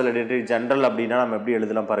பார்சவல் ஐடென்டிட்டி ஜென்ரல் அப்படின்னா நம்ம எப்படி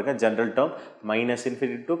எழுதலாம் பாருங்கள், general term minus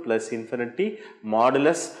infinity to plus infinity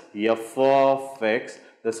modulus f of x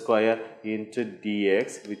the square into dx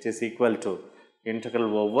which is equal to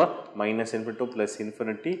integral over minus infinity to plus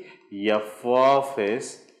infinity f of s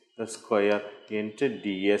the square into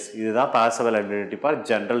ds. இதுதான் Parseval identity for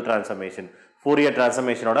general transformation. Fourier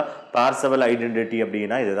transformation ஓட Parseval identity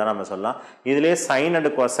அப்படினா இதுதான் நம்ம சொல்லலாம். இதிலே sin and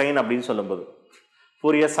cosine அப்படினு சொல்லும்போது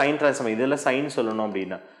Fourier sin transform இதெல்ல sin சொல்லணும்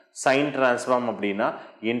அப்படினா sin transform அப்படினா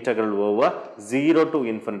integral over 0 to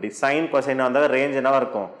infinity. sin cosine வந்தா ரேஞ்ச் என்னவா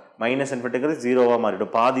இருக்கும்? மைனஸ் இன்ஃபினிட்டிங்கிறது ஜீரோவாக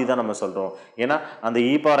மாறிடும். பாதி தான் நம்ம சொல்கிறோம். ஏன்னா அந்த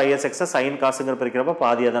இ பவர் ஐஎஸ்எக்ஸை சைன் காசுங்கிற பிரிக்கிறப்ப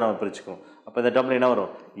பாதியாக தான் நம்ம பிரிச்சுக்கணும். அப்போ இந்த டேர்மில் என்ன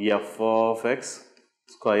வரும்? F of X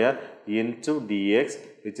square into dx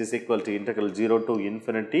which is equal to integral 0 to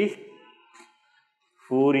infinity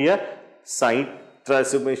Fourier sin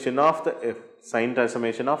transformation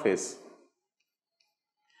of s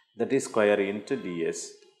that is square into ds.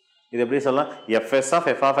 இது எப்படி சொல்லலாம்? fs of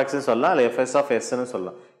f of x சொல்லலாம், இல்லை fs of s ன்னு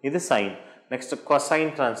சொல்லலாம். இது sin. Next cosine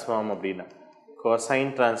transform அப்படினா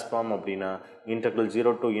integral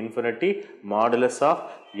 0 to infinity modulus of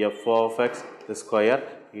f of x the square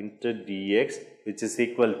into dx which is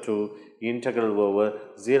equal to integral over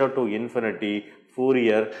 0 to infinity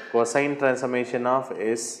Fourier cosine transformation of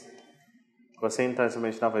s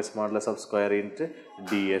modulus of square into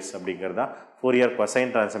ds அப்படிங்கிறதா Fourier cosine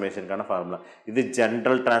transformation கான formula. இது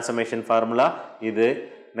general transformation formula. இது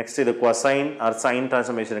next இது cosine or sin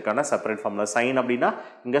transformation கான separate formula. sin அப்படினா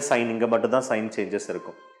இங்க sin இங்க மட்டும் தான் sin changes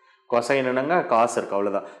இருக்கும். cosine என்னங்க cos இருக்கு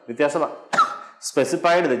அவ்வளவுதான். வித்தியாசமா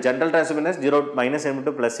specified the general transformation is 0 minus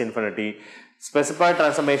infinity plus infinity. Specified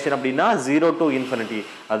transformation அப்படினா 0 to infinity.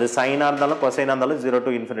 அது sin இருந்தாலும் cosine இருந்தாலும் 0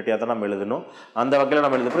 to infinity அத நம்ம எழுதணும். அந்த வகையில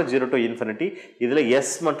நம்ம எழுதுறோம் 0 to infinity. இதுல s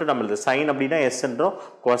மட்டும் நம்ம எழுது. sin அப்படினா s என்றோம்,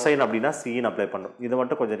 cosine அப்படினா c ன்னு அப்ளை பண்ணனும். இது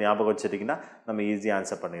மட்டும் கொஞ்சம் ஞாபகம் வச்சிட்டீங்கன்னா நம்ம ஈஸியா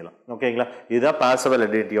ஆன்சர் பண்ணிடலாம். ஓகேங்களா? இதுதான் Parseval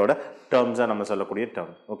identityயோட டேர்ம்ஸா நம்ம சொல்லக்கூடிய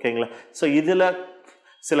டேர்ம். ஓகேங்களா? சோ இதுல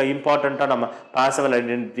சில இம்பார்ட்டன்ட்டா நம்ம Parseval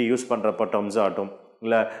identity யூஸ் பண்றப்ப டேர்ம்ஸ் ஆட்டும்,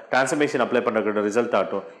 இல்லை டிரான்ஸ்ஃபர்மேஷன் அப்ளை பண்ணுற ரிசல்ட்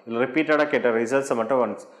ஆகட்டும், இல்லை ரிப்பீட்டடாக கேட்ட ரிசல்ட்ஸை மட்டும்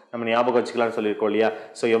ஒன்ஸ் நம்ம ஞாபகம் வச்சுக்கலாம்னு சொல்லியிருக்கோம் இல்லையா?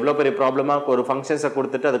 ஸோ எவ்வளோ பெரிய ப்ராப்ளமாக ஒரு ஃபங்க்ஷன்ஸை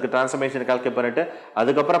கொடுத்துட்டு அதுக்கு டிரான்ஸ்ஃபர்மேஷன் கால்குலேட் பண்ணிட்டு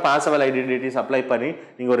அதுக்கப்புறம் Parseval ஐடென்டிட்டிஸ் அப்ளை பண்ணி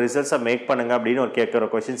நீங்கள் ஒரு ரிசல்ட்ஸை மேக் பண்ணுங்க அப்படின்னு ஒரு கேட்குற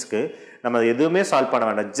கொஷின்ஸ்க்கு நம்ம எதுவுமே சால்வ் பண்ண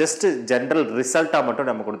வேண்டாம். ஜஸ்ட் ஜென்ரல் ரிசல்ட்டாக மட்டும்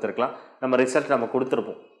நம்ம கொடுத்துருக்கலாம். நம்ம ரிசல்ட் நம்ம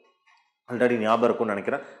கொடுத்துருப்போம், ஆல்ரெடி ஞாபகம் இருக்கும்னு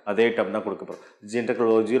நினைக்கிறேன். அதே டைம் தான் கொடுக்க போகிறோம்.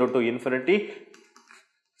 Integral 0 to infinity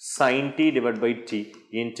sin t divided by t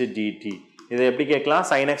into dt. இதை எப்படி கேட்கலாம்?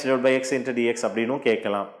 sin x divided by x into dx அப்படின்னும்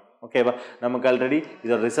கேட்கலாம். ஓகேவா? நமக்கு ஆல்ரெடி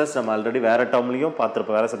இதோட ரிசல்ட்ஸ் நம்ம ஆல்ரெடி வேறு டேர்ம்லையும்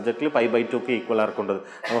பார்த்துருப்போம், வேறு சப்ஜெக்ட்லையும் π/2க்கு ஈக்குவலாக இருக்குன்றது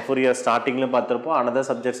நம்ம Fourier ஸ்டார்டிங்லையும் பார்த்துருப்போம், அனதர்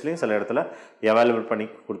சப்ஜெக்ட்ஸ்லையும் சில இடத்துல எவாலுவேட் பண்ணி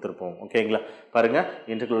கொடுத்துருப்போம். ஓகேங்களா? பாருங்கள்,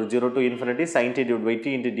 integral 0 to infinity sin t divided by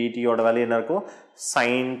t into dt யோட வேல்யூ என்ன இருக்கும்?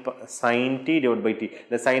 sin t divided by t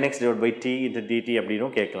இல்லை sin x divided by t into dt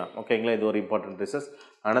அப்படின்னும் கேட்கலாம். ஓகேங்களா? இது ஒரு important results.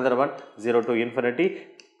 Another one 0 to infinity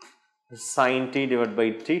sin t divided by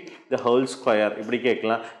t the whole square இப்படி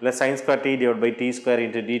கேட்கலாம். இல்லை sin square t divided by t square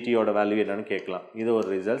into dt யோட வேல்யூ என்னன்னு கேட்கலாம். இது ஒரு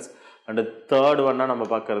ரிசல்ட்ஸ். அண்ட் தேர்ட் ஒன்னா நம்ம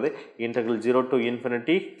பார்க்கறது இன்டெக்ரல் 0 to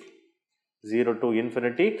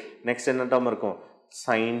infinity நெக்ஸ்ட் என்ன டேர்ம் இருக்கும்?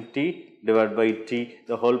 sin t divided by t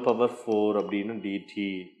the whole power 4 அப்படின்னு dt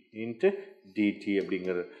into dt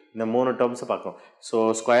அப்படிங்கிறது. இந்த மூணு டேர்ம்ஸை பார்க்கும். ஸோ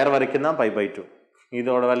ஸ்கொயர் வரைக்கும் தான் π/2.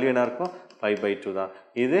 இதோட வேல்யூ என்ன இருக்கும்? π/2 தான்.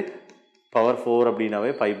 இது பவர் 4 அப்படின்னாவே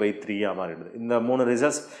π/3 மாறிடுது. இந்த மூணு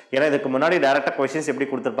ரிசல்ட்ஸ். ஏன்னா இதுக்கு முன்னாடி டேரெக்டாக கொஸ்டின்ஸ் எப்படி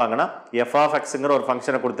கொடுத்துருப்பாங்கன்னா f of xங்கிற ஒரு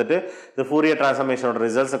ஃபங்க்ஷனை கொடுத்துட்டு இது Fourier டிரான்ஸ்ஃபர்மேஷனோட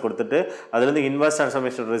ரிசல்ட்ஸை கொடுத்துட்டு அதுலேருந்து இன்வர்ஸ்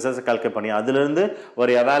டிரான்ஸ்ஃபர்மேஷனோட ரிசல்ட்ஸ் கால்குலேட் பண்ணி அதுலேருந்து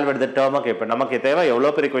ஒரு எவாலுவேட் டேர்மாக கேட்பேன். நமக்கு தேவை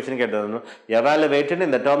எவ்வளோ பெரிய கொஸ்டின் கேட்டது எவாலுவேட்டுன்னு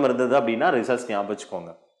இந்த டேர்ம் இருந்தது அப்படின்னா ரிசல்ட்ஸ் ஞாபகம்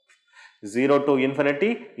வச்சுக்கோங்க. 0 to infinity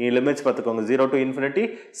லிமிட்ஸ் பார்த்துக்கோங்க. 0 to infinity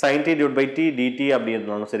sin t divided by t dt அப்படி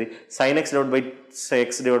இருந்தாலும் சரி, sin x divided by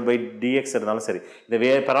x divided by dx இருந்தாலும் சரி, இந்த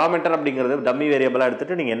பராமீட்டர் அப்படிங்கிறது டம்மி வேரியபிளாக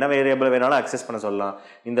எடுத்துட்டு நீங்கள் என்ன வேரியபிள் வேணாலும் அக்சஸ் பண்ண சொல்லலாம்.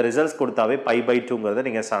 இந்த ரிசல்ட்ஸ் கொடுத்தாவே π/2ங்கிறத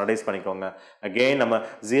நீங்கள் ஸ்டாண்டர்டைஸ் பண்ணிக்கோங்க. அகெயின் நம்ம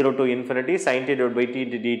 0 to infinity sin t divided by t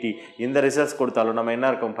into dt இந்த ரிசல்ட்ஸ் கொடுத்தாலும் நம்ம என்ன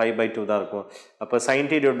இருக்கும்? π/2 தான் இருக்கும். அப்போ sin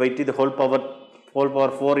t divided by t the whole power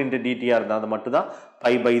 4 into dt இருந்தால் அது மட்டும் தான்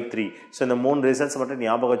π/3. ஸோ இந்த மூணு ரிசல்ட்ஸ் மட்டும்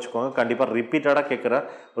ஞாபகம் வச்சுக்கோங்க. கண்டிப்பாக ரிப்பீட்டடாக கேட்குற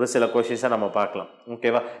ஒரு சில கொஷின்ஸை நம்ம பார்க்கலாம்.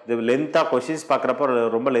 ஓகேவா? இது லென்த்தாக கொஷின்ஸ் பார்க்குறப்போ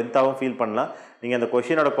ரொம்ப லென்த்தாகவும் ஃபீல் பண்ணலாம். நீங்கள் அந்த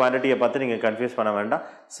கொஷினோட குவான்டிட்டியை பார்த்து நீங்கள் கன்ஃபியூஸ் பண்ண வேண்டாம்,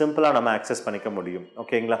 சிம்பிளாக நம்ம ஆக்சஸ் பண்ணிக்க முடியும்.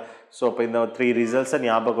 ஓகேங்களா? ஸோ இப்போ இந்த 3 ரிசல்ட்ஸை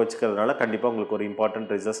ஞாபகம் வச்சுக்கிறதுனால கண்டிப்பாக உங்களுக்கு ஒரு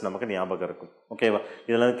இம்பார்ட்டன்ட் ரிசல்ட்ஸ் நமக்கு ஞாபகம் இருக்கும். ஓகேவா?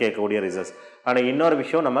 இதெல்லாம் கேட்கக்கூடிய ரிசல்ட்ஸ். ஆனால் இன்னொரு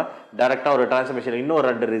விஷயம், நம்ம டேரெக்டாக ஒரு டிரான்ஸ்ஃபர்மேஷன் இன்னும்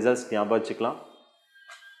 2 ரிசல்ட்ஸ் ஞாபகம் வச்சுக்கலாம்.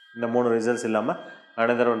 இந்த 3 ரிசல்ட்ஸ் இல்லாமல்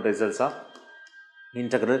another one ரிசல்ட்ஸாக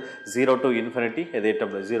integral 0 to infinity இதே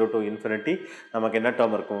டேர்மில் 0 to infinity நமக்கு என்ன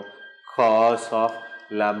டேர்ம் இருக்கும்? cos of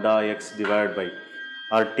lambda x divided by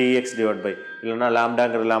or tx divided by இல்லைனா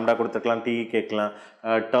லாம்டாங்கிற லாம்டா கொடுத்துருக்கலாம், t கேட்கலாம்.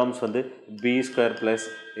 டேர்ம்ஸ் வந்து b square plus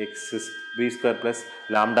x b square plus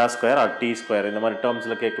lambda square or t square இந்த மாதிரி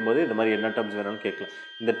டேர்ம்ஸில் கேட்கும்போது இந்த மாதிரி என்ன டேர்ம்ஸ் வேணும்னு கேட்கலாம்.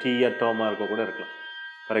 இந்த t டேர்மாக இருக்க கூட இருக்கலாம்.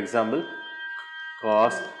 For example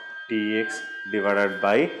cos dx divided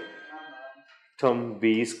by term b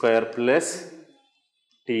square plus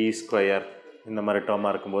t square இந்த மாதிரி டேர்மா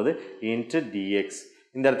இருக்கும்போது into dx.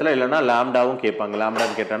 இந்த இடத்துல இல்லைனா லாம்டாவும் கேட்பாங்க.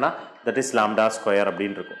 லாம்டான்னு கேட்டானா that is lambda square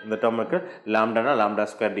அப்படின்னு இருக்கும். இந்த டேர்முக்கு லாம்டானா lambda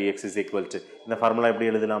square dx is equal to இந்த ஃபார்முலா எப்படி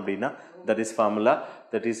எழுதலாம் அப்படின்னா that is formula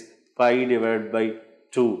that is pi divided by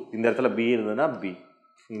 2. இந்த இடத்துல b இருந்ததுன்னா b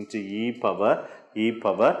into e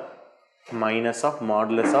power minus of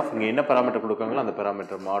modulus of இங்கே என்ன parameter கொடுக்காங்களோ அந்த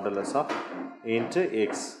parameter modulus of into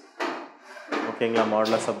x. ஓகேங்களா,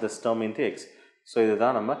 modulus of this term into x. So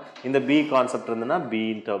இதுதான் நம்ம இந்த b கான்செப்ட் இருந்ததுன்னா b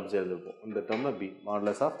in terms எழுதுவோம். இந்த டேர்மில் b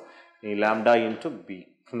modulus of lambda into b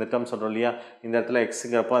இந்த டேர்ம் சொல்கிறோம் இல்லையா. இந்த இடத்துல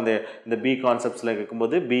எக்ஸுங்கிறப்போ இந்த b கான்செப்ட்ஸில்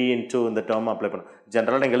இருக்கும்போது b into இந்த டேர்ம் அப்ளை பண்ணும்.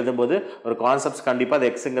 ஜென்ரலாக நீங்கள் எழுதும்போது ஒரு கான்செப்ட்ஸ் கண்டிப்பாக அது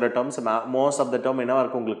எக்ஸுங்கிற terms most of the term என்னவா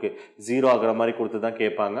இருக்கும் உங்களுக்கு 0 ஆகிற மாதிரி கொடுத்து தான்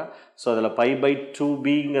கேட்பாங்க. ஸோ அதில் pi by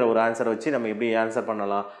 2bங்கிற ஒரு ஆன்சரை வச்சு நம்ம எப்படி ஆன்சர்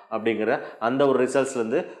பண்ணலாம் அப்படிங்கிற அந்த ஒரு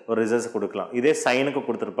ரிசல்ட்ஸ்லேருந்து ஒரு ரிசல்ட்ஸ் கொடுக்கலாம். இதே சைனுக்கு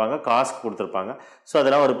கொடுத்துருப்பாங்க, காஸ்க்கு கொடுத்துருப்பாங்க. ஸோ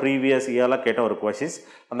அதெல்லாம் ஒரு ப்ரீவியஸ் இயரில் கேட்ட ஒரு கொஷின்ஸ்.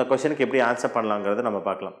 அந்த கொஷனுக்கு எப்படி ஆன்சர் பண்ணலாங்கிறத நம்ம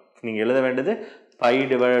பார்க்கலாம். நீங்கள் எழுத வேண்டியது pi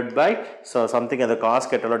divided by so something அந்த காஸ்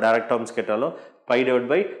கேட்டாலும் டைரக்ட் டேர்ம்ஸ் கேட்டாலும் pi divided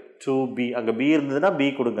by 2b. அங்கே b இருந்ததுன்னா b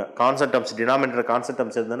கொடுங்க. Concept terms denominator concept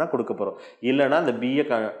terms இருந்ததுன்னா கொடுக்க போகிறோம். இல்லைனா அந்த b-யை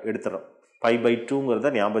எடுத்துறோம். pi by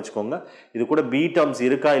 2ங்கிறத ஞாபகம் வச்சுக்கோங்க. இது கூட b டேர்ம்ஸ்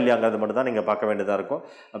இருக்கா இல்லையாங்கிறது மட்டும் தான் நீங்கள் பார்க்க வேண்டியதாக இருக்கும்.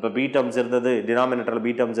 அப்போ b டேர்ம்ஸ் இருந்தது டினாமினேட்டரில்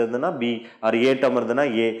b டேர்ம்ஸ் இருந்ததுன்னா b ஆர் a டேர்ம் இருந்ததுன்னா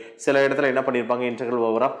a. சில இடத்துல என்ன பண்ணியிருப்பாங்க integral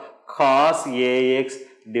over of cos ax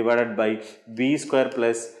divided by b square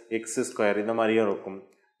plus x square இந்த மாதிரியும் இருக்கும்.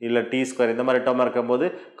 இல்லை டி ஸ்கொயர் இந்த மாதிரி டேர்மாக இருக்கும்போது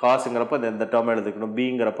காசுங்கிறப்போ இந்த டேர்ம் எழுதிக்கணும்,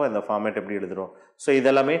 பிங்கிறப்போ இந்த ஃபார்மேட் எப்படி எழுதுறோம். ஸோ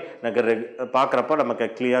இதெல்லாமே எனக்கு பார்க்குறப்போ நமக்கு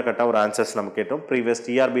கிளியர் கட்டாக ஒரு ஆன்சர்ஸ் நம்ம கேட்டோம். ப்ரீவியஸ்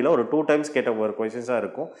டிஆர்பியில் ஒரு 2 times கேட்ட ஒரு கொஷின்ஸாக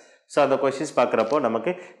இருக்கும். ஸோ அந்த கொஷின்ஸ் பார்க்குறப்போ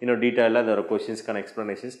நமக்கு இன்னும் டீட்டெயிலாக அந்த ஒரு கொஷின்ஸ்க்கான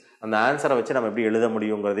எக்ஸ்ப்ளனேஷன்ஸ் அந்த ஆன்சரை வச்சு நம்ம எப்படி எழுத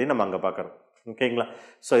முடியுங்கிறதையும் நம்ம அங்கே பார்க்குறோம். ஓகேங்களா.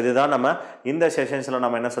 ஸோ இதுதான் நம்ம இந்த செஷன்ஸில்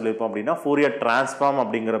நம்ம என்ன சொல்லியிருப்போம் அப்படின்னா ஃபோரியர் டிரான்ஸ்ஃபார்ம்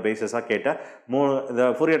அப்படிங்கிற பேஸஸாக கேட்ட இந்த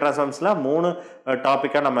ஃபோரியர் டிரான்ஸ்ஃபார்ம்ஸில் 3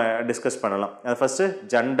 டாப்பிக்காக நம்ம டிஸ்கஸ் பண்ணலாம். அது first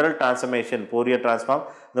general transformation Fourier transform.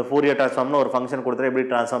 இந்த ஃபோரியர் டிரான்ஸ்ஃபார்ம்னு ஒரு ஃபங்க்ஷன் கொடுத்துட்டு எப்படி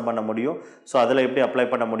டிரான்ஸ்ஃபார்ம் பண்ண முடியும், ஸோ அதில் எப்படி அப்ளை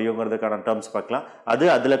பண்ண முடியுங்கிறதுக்கான டேர்ம்ஸ் பார்க்கலாம்.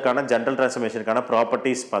 அதுக்கான ஜென்ரல் டிரான்ஸ்ஃபர்மேஷனுக்கான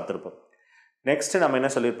ப்ராப்பர்ட்டிஸ் பார்த்துருப்போம். நெக்ஸ்ட் நம்ம என்ன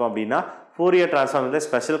சொல்லியிருப்போம் அப்படின்னா ஃபோரியர் டிரான்ஸ்ஃபார்ம் வந்து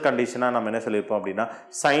ஸ்பெஷல் கண்டிஷனாக நம்ம என்ன சொல்லியிருப்போம் அப்படின்னா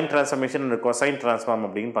sign transformation and cosine transform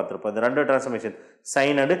அப்படின்னு பார்த்துருப்போம். இந்த 2 transformation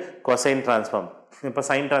sign and cosine transform. இப்போ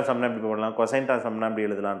சைன் டிரான்ஸ்ஃபார்ம்னா எப்படி போடலாம், கொசைன் டிரான்ஸ்ஃபார்ம்னா எப்படி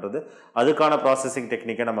எழுதலான்றது அதுக்கான ப்ராசஸிங்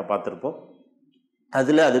டெக்னிக்கை நம்ம பார்த்துருப்போம்.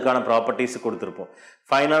 அதில் அதுக்கான ப்ராப்பர்ட்டிஸ் கொடுத்துருப்போம்.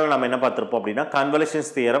 ஃபைனலாக நம்ம என்ன பார்த்துருப்போம் அப்படின்னா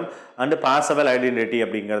கன்வல்யூஷன்ஸ் தியரம் அண்டு பாசபிள் ஐடென்டிட்டி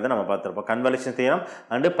அப்படிங்கிறத நம்ம பார்த்துருப்போம். Convolution theorem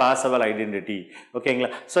and பாசபிள் identity.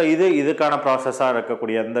 ஓகேங்களா. ஸோ இதுக்கான ப்ராசஸாக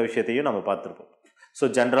இருக்கக்கூடிய எந்த விஷயத்தையும் நம்ம பார்த்துருப்போம். ஸோ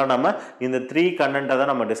ஜென்ரலாக நம்ம இந்த 3 கண்டென்ட்டை தான்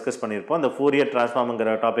நம்ம டிஸ்கஸ் பண்ணியிருப்போம். இந்த ஃபோரியர்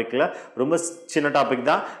டிரான்ஸ்ஃபார்ம்ங்கிற டாப்பிக்கில் ரொம்ப சின்ன டாபிக்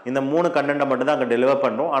தான். இந்த 3 கண்டென்ட்டை மட்டும் தான் அங்கே டெலிவர்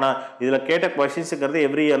பண்ணுறோம். ஆனால் இதில் கேட்ட கொஷின்ஸுங்கிறது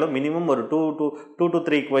எவ்ரி இயரும் மினிமம் ஒரு 2 to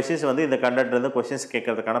 3 கொஷின்ஸ் வந்து இந்த கண்டென்ட்லேருந்து கொஷின்ஸ்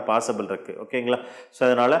கேட்கறதுக்கான பாசிபிள் இருக்குது. ஓகேங்களா. ஸோ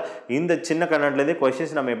அதனால் இந்த சின்ன கண்டென்ட்லேருந்து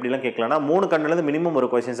கொஷின்ஸ் நம்ம எப்படிலாம் கேட்கலாம்னா 3 கண்டென்ட்லேருந்து மினிமம் ஒரு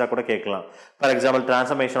கொஷின்ஸாக கூட கேட்கலாம். ஃபார் எக்ஸாம்பிள்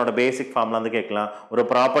டிரான்ஸ்ஃபர்மேஷனோட பேசிக் ஃபார்ம்லேருந்து கேட்கலாம், ஒரு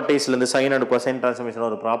ப்ராப்பர்ட்டிஸ்லேருந்து சைன் அண்ட் கொசைன் டிரான்ஸ்ஃபர்மேஷன்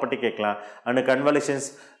ஒரு ப்ராப்பர்ட்டி கேட்கலாம், and convolutions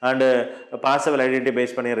and possible identity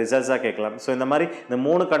base பண்ணி ரிசல்ட்ஸாக கேட்கலாம். ஸோ இந்த மாதிரி இந்த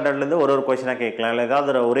 3 கண்டென்ட்லேருந்து ஒரு கொஷினாக கேட்கலாம், இல்லை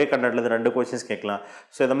ஏதாவது ஒரே கண்டென்ட்லேருந்து 2 கொஷின்ஸ் கேட்கலாம்.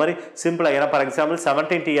 ஸோ இந்த மாதிரி சிம்பிளாக ஏன்னா ஃபார் எக்ஸாம்பிள்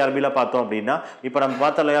 17 டிஆர்பியில் பார்த்தோம் அப்படின்னா இப்போ நம்ம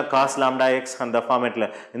பார்த்தோம் இல்லையா காஸ் லாம்டா எக்ஸ் அந்த ஃபார்மேட்டில்,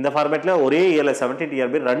 இந்த ஃபார்மேட்டில் ஒரே இயரில் 17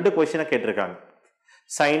 டிஆர்பி 2 கொஷினை கேட்டிருக்காங்க.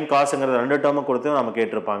 சைன் காசுங்கிறது 2 டேர்மை கொடுத்தும் நம்ம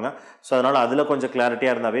கேட்டிருப்பாங்க. ஸோ அதனால் அதில் கொஞ்சம்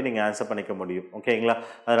கிளாரிட்டியாக இருந்தாவே நீங்கள் ஆன்சர் பண்ணிக்க முடியும். ஓகேங்களா.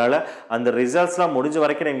 அதனால் அந்த ரிசல்ட்ஸ்லாம் முடிஞ்ச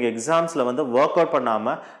வரைக்கும் நீங்கள் எக்ஸாம்ஸில் வந்து ஒர்க் அவுட்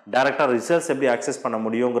பண்ணாமல் டேரெக்டாக ரிசல்ட்ஸ் எப்படி ஆக்சஸ் பண்ண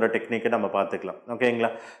முடியுங்கிற டெக்னிக்கை நம்ம பார்த்துக்கலாம். ஓகேங்களா.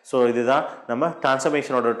 ஸோ இதுதான் நம்ம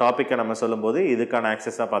டிரான்ஸ்ஃபர்மேஷனோட டாப்பிக்கை நம்ம சொல்லும்போது இதுக்கான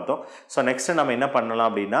ஆக்சஸாக பார்த்தோம். ஸோ நெக்ஸ்ட்டு நம்ம என்ன பண்ணலாம்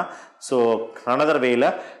அப்படின்னா ஸோ அனதர் வேயில்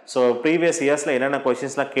ஸோ ப்ரீவியஸ் இயர்ஸில் என்னென்ன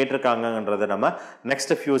கொஷின்ஸ்லாம் கேட்டிருக்காங்கன்றதை நம்ம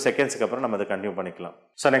நெக்ஸ்ட் ஃபியூ செகண்ட்ஸுக்கு அப்புறம் நம்ம அதை கண்டினியூ பண்ணிக்கலாம்.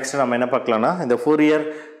 ஸோ நெக்ஸ்ட் நம்ம என்ன பார்க்கலாம்னா இந்த ஃபோரியர்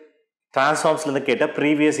டிரான்ஸ்ஃபார்ம்ஸ்லேருந்து கேட்ட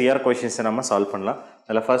ப்ரீவியஸ் இயர் கொஷின்ஸை நம்ம சால்வ் பண்ணலாம்.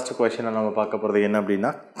 அதில் ஃபர்ஸ்ட் கொஷினை நம்ம பார்க்க போகிறது என்ன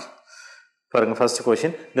அப்படின்னா பாருங்கள். ஃபர்ஸ்ட்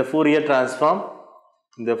கொஷின் இந்த Fourier transform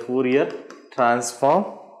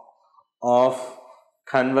of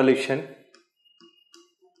convolutions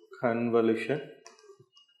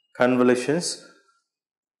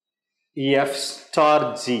f star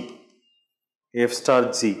g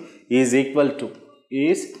is equal to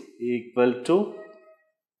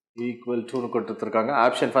கொடுத்துருக்காங்க.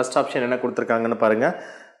 ஆப்ஷன் ஃபர்ஸ்ட் ஆப்ஷன் என்ன கொடுத்துருக்காங்கன்னு பாருங்க.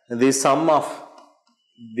 the sum of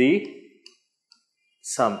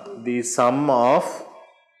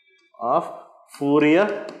Fourier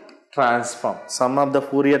transform, sum of the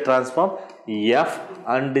Fourier transform f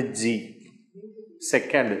and g.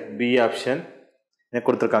 Second B option என்ன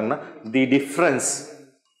கொடுத்துருக்காங்கன்னா the difference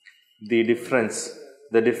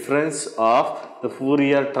the difference of the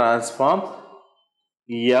Fourier transform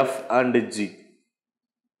f and g.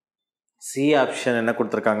 C option என்ன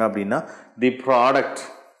கொடுத்திருக்காங்க அப்படினா the product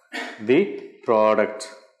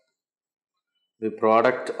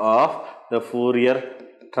of the Fourier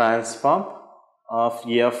transform of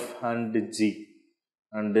f and g,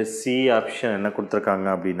 and C option என்ன கொடுத்திருக்காங்க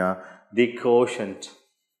அப்படினா the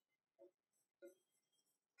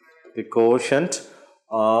quotient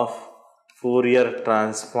of Fourier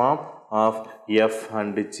transform of f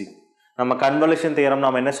and g. நம்ம convolution theorem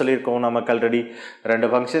நாம என்ன சொல்லியிருக்கோம், நமக்கு ஆல்ரெடி ரெண்டு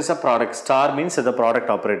functions product star means the product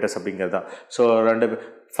operators அப்படிங்கிறதா. ஸோ ரெண்டு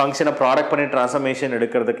ஃபங்க்ஷனை ப்ராடக்ட் பண்ணி ட்ரான்ஸ்ஃபர்மேஷன்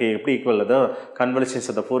எடுக்கிறதுக்கு எப்படி ஈக்குவல் அது convolutions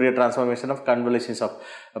of Fourier transformation of convolutions of.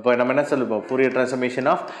 அப்போ நம்ம என்ன சொல்லிருப்போம், Fourier transformation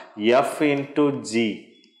of f into g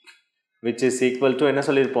which is equal to என்ன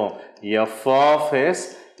சொல்லியிருப்போம், f of s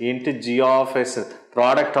into g of s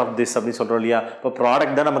product of this அப்படின்னு சொல்கிறோம் இல்லையா. இப்போ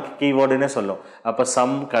ப்ராடக்ட் தான் நமக்கு கீவேர்டுன்னே சொல்லும். அப்போ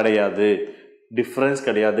சம் கிடையாது, டிஃப்ரென்ஸ்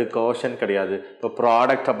கிடையாது, கோஷன் கிடையாது. இப்போ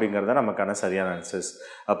ப்ராடக்ட் அப்படிங்கிறது நமக்கான சரியான ஆன்சர்ஸ்.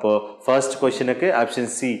 அப்போது ஃபர்ஸ்ட் கொஸ்டினுக்கு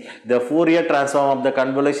option C, the Fourier transform of the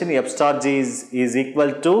convolution F star G is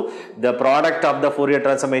equal to the product of the Fourier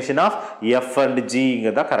transformation of F and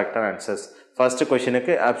ஜிங்கிறது தான் கரெக்டான ஆன்சர்ஸ். ஃபர்ஸ்ட்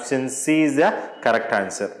கொஸ்டினுக்கு option C is the correct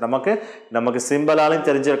answer. நமக்கு சிம்பிளாலும்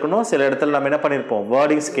தெரிஞ்சிருக்கணும். சில இடத்துல நம்ம என்ன பண்ணியிருப்போம்,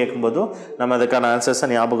 வேர்டிங்ஸ் கேட்கும்போதும் நம்ம அதுக்கான ஆன்சர்ஸை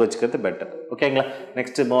ஞாபகம் வச்சுக்கிறது பெட்டர். ஓகேங்களா.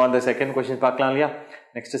 Next move on the second question பார்க்கலாம் இல்லையா.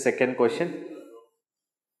 Next second question.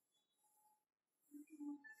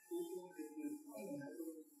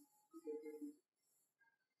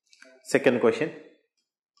 Second question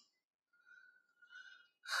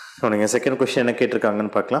நீங்கள் செகண்ட் கொஸ்டின் என்ன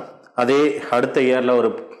கேட்டிருக்காங்கன்னு பார்க்கலாம். அதே அடுத்த இயரில் ஒரு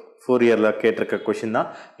ஃபோரியரில் கேட்டிருக்க கொஸ்டின் தான்.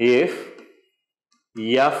 If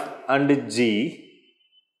F and G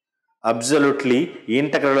absolutely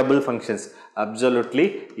integrable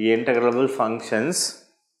functions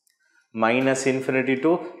minus infinity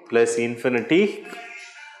to plus infinity,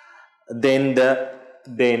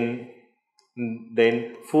 then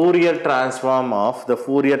Fourier transform of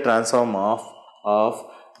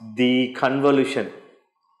the convolution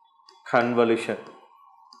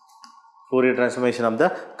Fourier transformation of the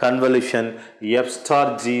convolution f star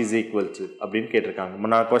g is equal to அப்படின்னு கேட்டிருக்காங்க.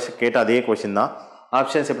 நான் கொஸ்டின் கேட்ட அதே question தான்.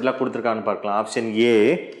 Options எப்படிலாம் கொடுத்துருக்கான்னு பார்க்கலாம். Option A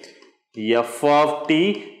f of t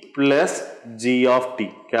plus g of t,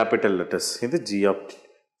 capital letters, இது g of t.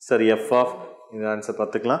 சரி, f of, இந்த ஆன்சர்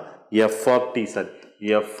பார்த்துக்கலாம். f of t, சரி,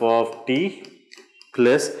 f of t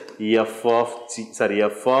plus f of g, சரி,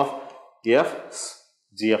 f of f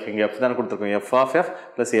g of, இங்கே f தான் கொடுத்துருக்கோம், f of f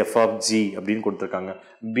plus f of g அப்படின்னு கொடுத்துருக்காங்க.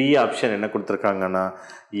 b ஆப்ஷன் என்ன கொடுத்துருக்காங்கன்னா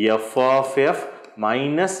f of f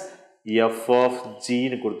minus f of g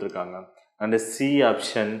ன்னு கொடுத்துருக்காங்க. and C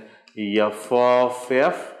option f of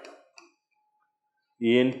f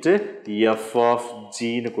into f of g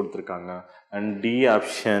ன்னு கொடுத்துருக்காங்க. and D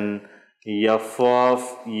option f of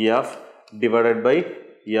f divided by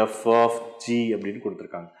f of g அப்படின்னு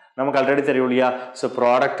கொடுத்துருக்காங்க. நமக்கு ஆல்ரெடி தெரியும் இல்லையா. ஸோ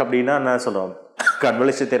ப்ராடக்ட் அப்படின்னா என்ன சொல்லுவோம்,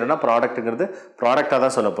 கன்வல்யூஷன் தேவைன்னா ப்ராடக்ட்டுங்கிறது ப்ராடக்டாக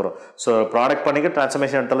தான் சொல்ல போகிறோம். ஸோ ப்ராடக்ட் பண்ணிக்க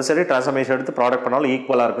ட்ரான்ஸ்ஃபர்மேஷன் எடுத்தாலும் சரி, ட்ரான்ஸ்ஃபர்மேஷன் எடுத்து ப்ராடக்ட் பண்ணாலும்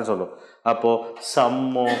ஈக்குவலாக இருக்குன்னு சொல்லுவோம். அப்போது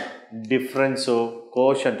சம்மோ டிஃப்ரென்ஸோ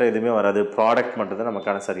கோஷன்ட்டோ எதுவுமே வராது, ப்ராடக்ட் மட்டும் தான்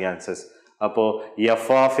நமக்கான சரியான ஆன்சர்ஸ். அப்போது f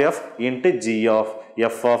of f into g of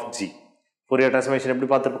f of g. Fourier transformation எப்படி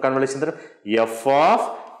பார்த்துருப்போம், கன்வல்யூஷன் தரும் f of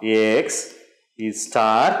x is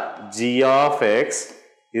star g of x,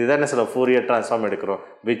 இதுதான் என்ன சொல்ல ஃபோரியர் ட்ரான்ஸ்ஃபார்ம் எடுக்கிறோம்,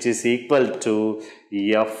 which is equal to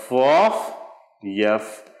f of f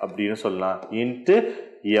அப்படின்னு சொல்லலாம் into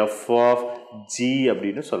f of g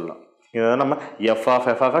அப்படின்னு சொல்லலாம். இதுதான் நம்ம f of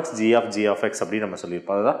x, g of x அப்படின்னு நம்ம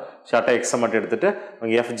சொல்லியிருப்போம். அதுதான் ஷார்ட்டாக எக்ஸை மட்டும் எடுத்துகிட்டு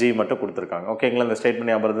அவங்க fg மட்டும் கொடுத்துருக்காங்க. ஓகேங்களா. இந்த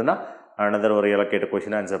ஸ்டேட்மெண்ட் ஞாபகம் இருந்ததுன்னா அனதர் ஒரு இயரில் கேட்ட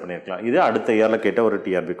கொஸ்டின் ஆன்சர் பண்ணியிருக்கலாம். இது அடுத்த இயரில் கேட்ட ஒரு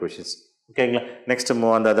டிஆர்பி கொஸ்டின்ஸ். ஓகேங்களா. Next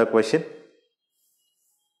move on the other question.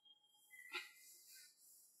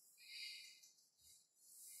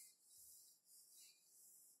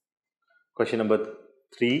 Question number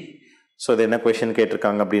 3. So இது என்ன கொஸ்டின்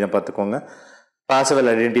கேட்டிருக்காங்க அப்படின்னு பார்த்துக்கோங்க. பாசிபிள்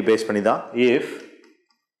ஐடென்டிட்டி பேஸ் பண்ணி தான்.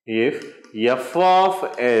 if f of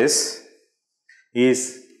s is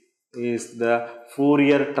the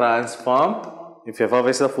Fourier transform, if f of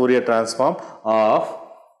s is the Fourier transform of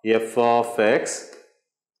f of x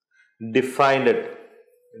defined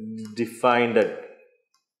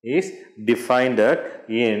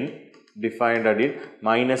in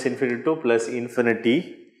minus infinity to plus infinity,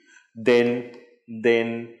 then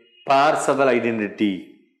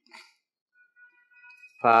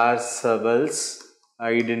Parseval's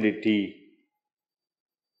identity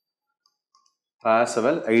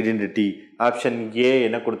option A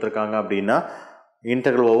என்ன கொடுத்துருக்காங்க அப்படின்னா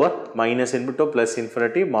integral over minus infinity to plus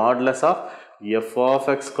infinity modulus of f of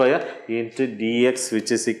x square into dx,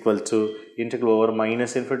 which is equal to integral over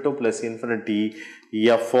minus infinity to plus infinity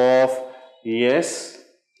f of s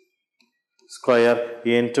square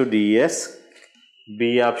into ds. B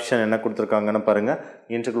option என்ன கொடுத்திருக்காங்கன்னு பாருங்க,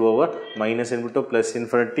 integral over minus infinity to plus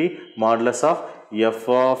infinity modulus of f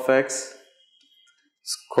of x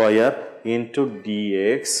square into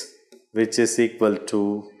dx, which is equal to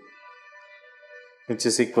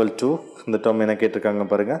இந்த term என்ன கேட்டிருக்காங்க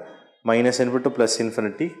பாருங்க, minus infinity to plus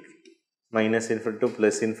infinity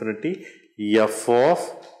f of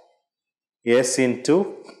s into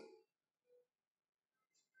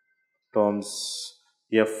terms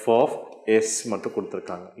f of s மட்டும்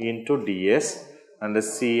கொடுத்திருக்காங்க into ds, and the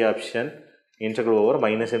C option integral over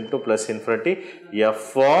minus infinity to plus infinity f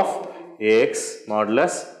of x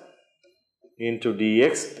modulus into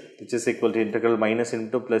dx, which is equal to integral minus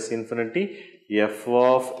infinity to plus infinity f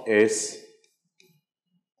of s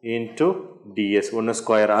into ds. ஒன்று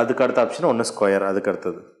square, அதுக்கு அடுத்த option ஒன்று square, அதுக்கு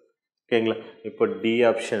அடுத்தது. ஓகேங்களா? இப்போ D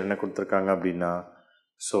option என்ன கொடுத்துருக்காங்க அப்படின்னா,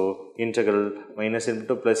 so integral minus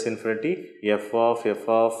infinity to plus infinity f of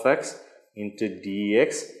x into dx,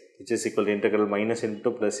 which is equal to integral minus infinity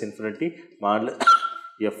to plus infinity modulus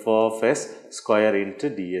f of s square into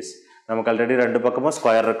ds. நமக்கு already ரெண்டு பக்கமும்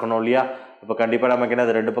square இருக்கணும் இல்லையா? இப்போ கண்டிப்பாக நமக்கு என்ன,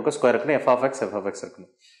 அது ரெண்டு பக்கம் ஸ்கொயர் இருக்கணும், f of x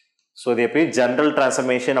இருக்கணும். ஸோ இது எப்பயும் ஜென்ரல்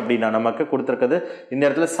டிரான்ஸ்ஃபர்மேஷன் அப்படின்னா நமக்கு கொடுத்துருக்குது. இந்த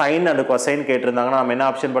இடத்துல சைன் அண்ட் கொசைன் கேட்டிருந்தாங்கன்னா நம்ம என்ன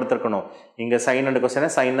ஆப்ஷன் படுத்திருக்கணும், இங்கே சைன் அண்ட் கொசைனா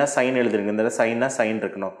சைன்னா சைன் எழுதுருங்க, இந்த சைன்னா சைன்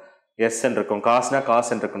இருக்கணும், எஸ்ன்னு இருக்கும், காஸ்னா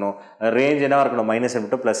காஸ்ன்னு இருக்கணும், ரேஞ்ச் என்ன இருக்கணும், மைனஸ்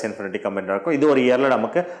இன்ஃபினிட்டி ப்ளஸ் இன்ஃபினிட்டி கம்பைண்டாக இருக்கும். இது ஒரு இயரில்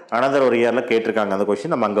நமக்கு அனதர் ஒரு இயரில் கேட்டிருக்காங்க, அந்த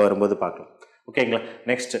கொஸ்டின் நம்ம அங்கே வரும்போது பார்க்கலாம். ஓகேங்களா?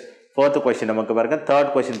 நெக்ஸ்ட் ஃபோர்த்து கொஸ்டின் நமக்கு பாருங்க,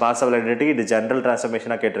 தேர்ட் கொஸ்டின் பாசிபிள் ஐடென்டிட்டி, இது ஜென்ரல்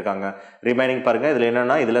டிரான்ஸ்ஃபர்மேஷனாக கேட்டிருக்காங்க. ரிமைனிங் பாருங்க, இதில்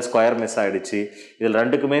என்னன்னா, இதில் ஸ்கொயர் மிஸ் ஆகிடுச்சு, இதில்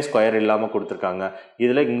ரெண்டுக்குமே ஸ்கொயர் இல்லாமல் கொடுத்துருக்காங்க,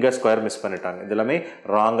 இதில் இங்கே ஸ்கொயர் மிஸ் பண்ணிட்டாங்க. இது எல்லாமே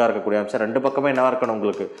ராங்காக இருக்கக்கூடிய அம்சம். ரெண்டு பக்கமே என்னவா இருக்கணும்,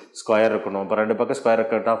 உங்களுக்கு ஸ்கொயர் இருக்கணும். இப்போ ரெண்டு பக்கம் ஸ்கொயர்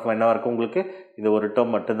கட் ஆஃப் என்னவா இருக்கும், உங்களுக்கு இது ஒரு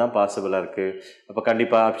டேர்ம் மட்டும்தான் பாசிபிளாக இருக்குது. அப்போ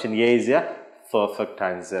கண்டிப்பாக option A is a perfect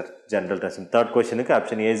answer. General transformation. Third question is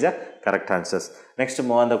option A is a correct answers. Next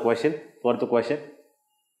move on the question. Fourth question.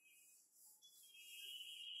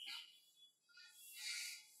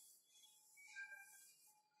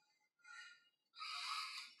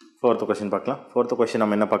 Fourth question பார்க்கலாம். Fourth question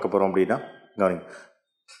நம்ம என்ன பார்க்க போறோம் அப்படினா, கவனிங்க.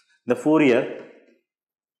 The Fourier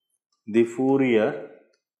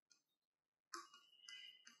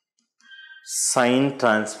sine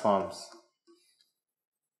transform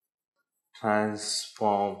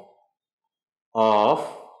of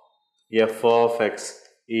f of x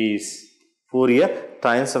is Fourier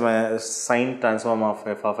sine transform of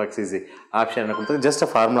f of x is option என்ன கொடுத்து just a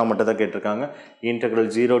formula மட்டும் தான் கேட்டிருக்காங்க. Integral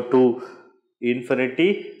 0 to infinity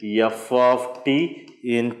f of t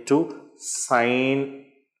into sine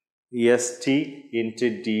st into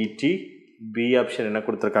dt. B option என்ன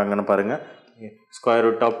கொடுத்திருக்காங்கன்னு பாருங்க, square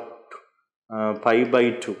root of pi by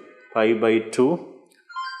 2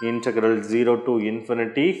 integral 0 to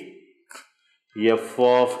infinity f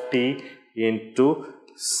of t into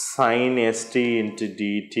sine st into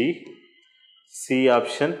dt. C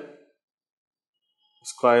option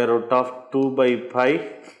square root of 2 by pi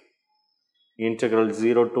integral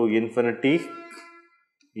 0 to infinity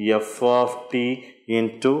f of t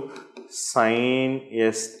into sine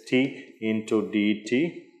st into dt.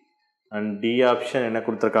 And D option என்ன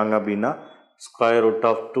கொடுத்திருக்காங்க அப்படின்னா, square root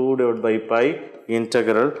of 2 divided by pi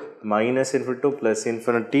integral minus infinity to plus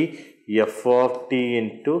infinity f of t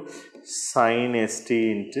into sine st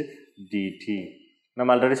into dt. நம்ம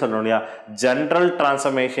already சொன்னோம் இல்லையா, general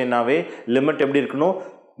டிரான்ஸ்ஃபர்மேஷனாவே limit எப்படி இருக்கணும்,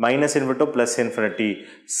 minus infinity to plus infinity.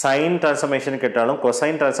 Sign transformation கேட்டாலும்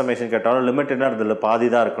cosine transformation கேட்டாலும் limit என்ன இருந்தது, பாதி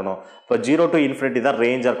தான் இருக்கணும். இப்போ 0 to infinity தான்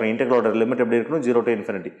ரேஞ்சாக இருக்கணும். இன்டெக்ரலோட லிமிட் எப்படி இருக்கணும், 0 to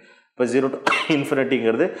infinity. இப்போ 0 to infinity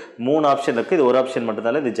மூணு ஆப்ஷன் இருக்குது, இது ஒரு ஆப்ஷன்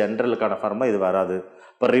மட்டும்தானே, இது ஜென்ரலுக்கான ஃபார்மா, இது வராது.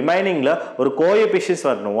 இப்போ ரிமைனிங்கில் ஒரு கோஎஃபிஷியன்ஸ்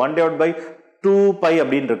வரணும், 1 divided by 2 pi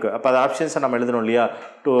அப்படின்னு இருக்கு. அப்போ அது ஆப்ஷன்ஸை நம்ம எழுதணும் இல்லையா,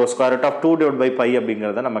 square root of 2 divided by pi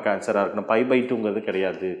அப்படிங்கிறத நமக்கு ஆன்சராக இருக்கணும். பை பை 2ங்கிறது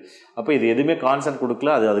கிடையாது. அப்போ இது எதுவுமே கான்ஸ்டன்ட் கொடுக்கல,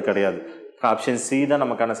 அது கிடையாது. ஆப்ஷன் சி தான்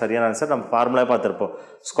நமக்கான சரியான ஆன்சர். நம்ம ஃபார்முலா பார்த்துருப்போம்,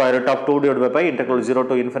 square root of 2 divided by pi integral 0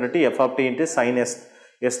 to infinity f of t into sin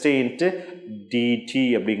st into dt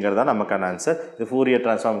அப்படிங்கிறதா நமக்கான ஆன்சர். இது ஃபூரியர்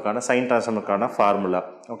டிரான்ஸ்ஃபார்முக்கான சைன் டிரான்ஸ்ஃபார்முக்கான ஃபார்முலா.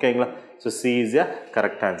 ஓகேங்களா? So C is a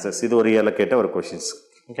correct answers. இது ஒரு இயரில் கேட்ட ஒரு கொஷின்ஸ்.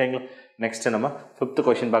 ஓகேங்களா? நெக்ஸ்ட் நம்ம ஃபிஃப்த்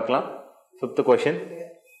கொஷின் பார்க்கலாம். ஃபிஃப்த் கொஷின்,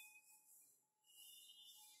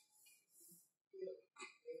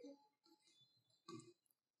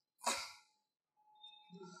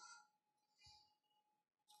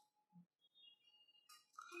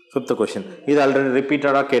 ஃபிஃப்த் கொஷின் இது ஆல்ரெடி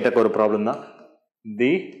ரிப்பீட்டடாக கேட்ட ஒரு ப்ராப்ளம் தான். தி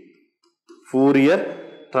Fourier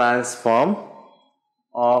transform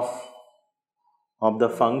of the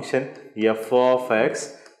function f of x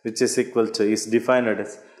which is equal to is defined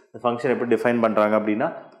as the function எப்படி define பண்றாங்க அப்படினா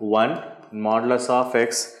 1 modulus of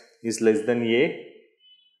x is less than a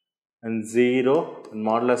and 0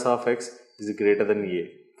 modulus of x is greater than a.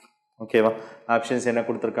 ஓகேவா options என்ன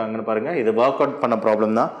கொடுத்திருக்காங்கன்னு பாருங்க இது work out பண்ண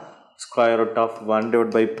problem தான் square root of 1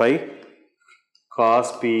 divided by pi cos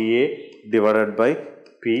pa divided by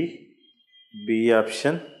p. B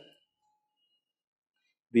option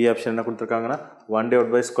என்ன கொடுத்திருக்காங்கன்னா 1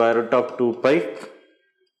 divided by square root of 2 pi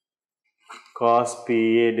cos pa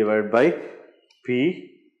divided by p.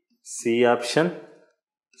 C option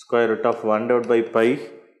square root of 1 divided by pi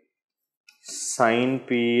sin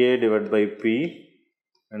pa divided by p.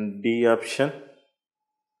 And D option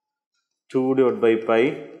 2 divided by pi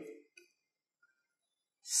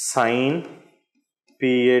sin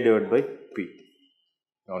pa divided by p.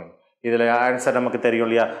 இதில் answer நமக்கு தெரியும்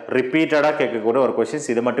இல்லையா ரிப்பீட்டடாக கேட்கக்கூடிய ஒரு questions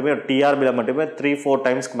இது மட்டுமே டிஆர்பியில் மட்டுமே 3-4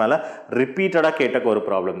 டைம்ஸ்க்கு மேலே ரிப்பீட்டடாக கேட்ட ஒரு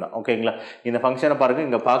ப்ராப்ளம் தான் ஓகேங்களா இந்த ஃபங்க்ஷனை பாருங்கள்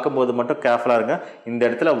இங்கே பார்க்கும்போது மட்டும் கேர்ஃபுல்லாக இருங்க இந்த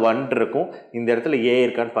இடத்துல 1 இருக்கும் இந்த இடத்துல ஏ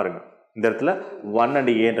இருக்கான்னு பாருங்கள் இந்த இடத்துல 1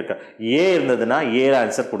 and a இருக்கா ஏ இருந்ததுன்னா ஏ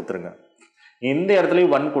ஆன்சர் கொடுத்துருங்க இந்த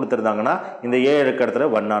இடத்துலையும் 1 கொடுத்துருந்தாங்கன்னா இந்த ஏ இருக்க இடத்துல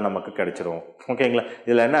 1 நமக்கு கிடைச்சிரும் ஓகேங்களா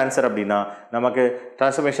இதில் என்ன ஆன்சர் அப்படின்னா நமக்கு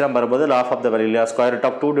டிரான்ஸ்ஃபர்மேஷனாக வரும்போது laugh of the value square root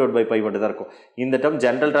of 2 divided by pi மட்டும் தான் இருக்கும் இந்த டேர்ம்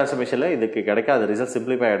ஜென்ரல் டிரான்ஸ்ஃபர்மேஷனில் இதுக்கு கிடைக்காது ரிசல்ட்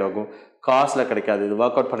சிம்பிளிஃபை ஆகிடும் காஸ்ட்டில் கிடைக்காது இது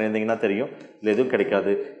ஒர்க் அவுட் பண்ணியிருந்தீங்கன்னா தெரியும் இல்லை எதுவும்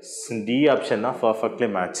கிடைக்காது டி ஆப்ஷன் தான் perfectly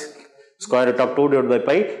match square root of 2 divided by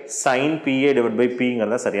pi sin pa divided by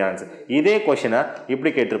pங்கிறது தான் சரியான ஆன்சர் இதே கொஷினை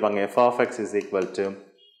இப்படி கேட்டிருப்பாங்க f of x is equal to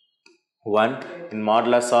 1 in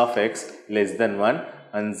modulus of x less than 1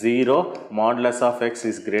 and 0 modulus of x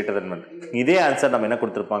is greater than 1 இதே answer நம்ம என்ன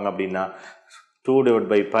கொடுத்திருப்பாங்க அப்படின்னா 2 divided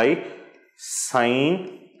by pi sin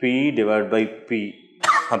p divided by p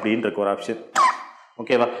அப்படின்னு இருக்கு ஒரு ஆப்ஷன்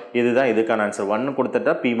ஓகேவா இதுதான் இதுக்கான ஆன்சர் 1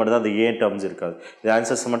 கொடுத்துட்டா p மட்டும் தான் அந்த ஏ டேர்ம்ஸ் இருக்காது இது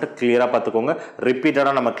ஆன்சர்ஸ் மட்டும் கிளியராக பார்த்துக்கோங்க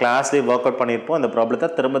ரிப்பீட்டடாக நம்ம கிளாஸ்லேயே ஒர்க் அவுட் பண்ணியிருப்போம் இந்த ப்ராப்ளத்தை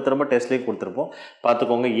திரும்ப டெஸ்ட்லேயும் கொடுத்துருப்போம்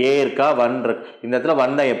பார்த்துக்கோங்க ஏ இருக்கா 1 இருக்கு இந்த இடத்துல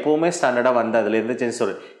 1 தான் எப்போவுமே ஸ்டாண்டர்டாக வந்து அதில் இருந்து சேஞ்ச்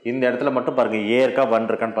சொல்லு இந்த இடத்துல மட்டும் பாருங்கள் ஏ இருக்கா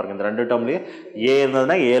 1 இருக்கான்னு பாருங்கள் இந்த ரெண்டு டேர்ம்லேயே ஏ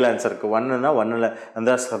இருந்ததுன்னா ஏழு ஆன்சர் இருக்குது 1னா 1ல்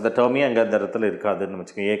அந்த டேர்மே அங்கே அந்த இடத்துல இருக்காதுன்னு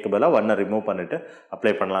வச்சுக்கோங்க ஏக்கு பதிலாக 1 ரிமூவ் பண்ணிவிட்டு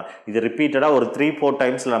அப்ளை பண்ணலாம் இது ரிப்பீட்டடாக ஒரு 3-4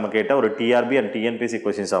 டைம்ஸில் நம்ம கேட்டால் ஒரு டிஆர்பி அண்ட் டிஎன்பிசி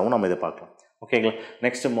கொஸ்டின்ஸ் ஆகும் நம்ம இதை பார்க்கலாம் ஓகேங்களா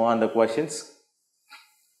next move on the questions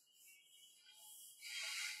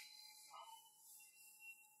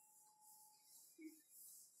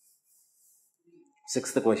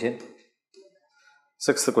sixth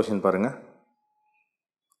question பாருங்க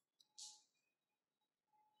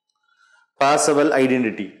Parseval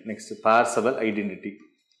identity next Parseval identity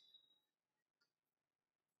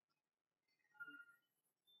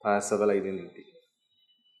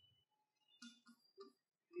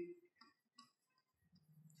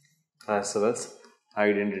Parseval's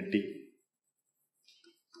identity.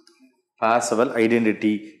 Parseval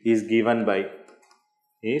identity is given by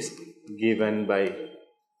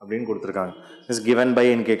அப்படின்னு கொடுத்துருக்காங்க is given by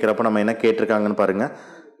ன்னு கேட்குறப்ப நம்ம என்ன கேட்டிருக்காங்கன்னு பாருங்க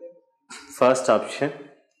first option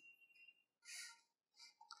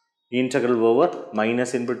integral over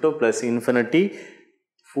minus infinity to plus infinity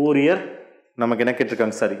Fourier நமக்கு என்ன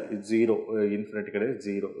கேட்டிருக்காங்க சாரி 0 infinity கிடையாது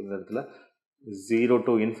 0 இந்த இடத்துல 0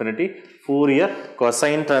 to infinity Fourier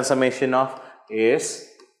cosine transformation of s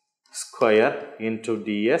square into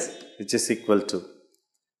ds which is equal to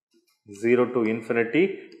 0 to infinity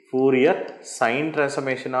Fourier sine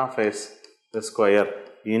transformation of s the square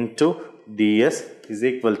into ds is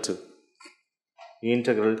equal to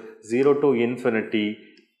integral 0 to infinity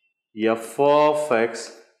f of x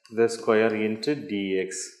the square into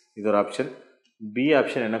dx இது ஒரு option b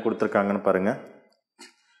option என்ன கொடுத்துருக்காங்கன்னு பாருங்க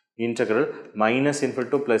integral minus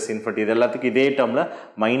infinity to plus infinity இது எல்லாத்துக்கும் இதே டேர்மில்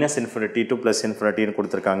minus infinity to plus infinity ன்னு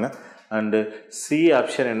கொடுத்துருக்காங்க அண்டு C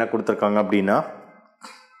ஆப்ஷன் என்ன கொடுத்துருக்காங்க அப்படின்னா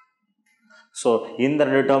ஸோ இந்த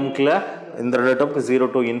ரெண்டு டேர்முக்கு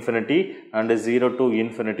 0 to infinity and 0 to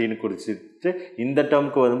infinity ன்னு குறிச்சிட்டு இந்த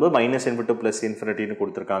டேர்முக்கு வரும்போது minus infinity to plus infinity ன்னு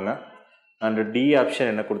கொடுத்துருக்காங்க அண்டு D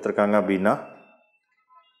ஆப்ஷன் என்ன கொடுத்துருக்காங்க அப்படின்னா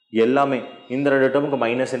எல்லாமே இந்த ரெண்டு டேர்முக்கு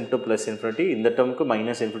மைனஸ் இன்ட்டு ப்ளஸ் இன்ஃபினிட்டி இந்த டேர்முக்கு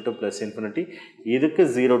மைனஸ் இன்ஃபினிட்டி ப்ளஸ் இன்ஃபினிட்டி இதுக்கு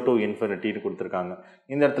 0 to infinity கொடுத்துருக்காங்க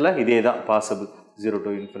இந்த இடத்துல இதே தான் பாசிபிள் 0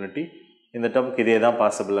 to infinity இந்த டேர்முக்கு இதே தான்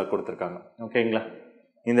பாசிபிளாக கொடுத்துருக்காங்க ஓகேங்களா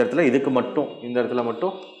இந்த இடத்துல இதுக்கு மட்டும் இந்த இடத்துல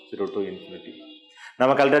மட்டும் 0 to infinity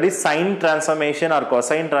நமக்கு already sin transformation or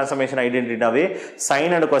cosine transformation ஐடென்டிட்டினாவே sin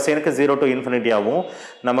and cosine க்கு 0 to infinity ஆகும்.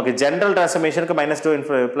 நமக்கு general transformation க்கு minus to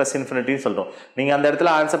plus infinity சொல்றோம். நீங்க அந்த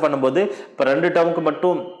இடத்துல ஆன்சர் பண்ணும்போது இப்ப ரெண்டு டேர்முக்கு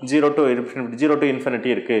மட்டும் 0 to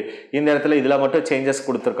infinity இருக்கு. இந்த இடத்துல இதுல மட்டும் சேஞ்சஸ்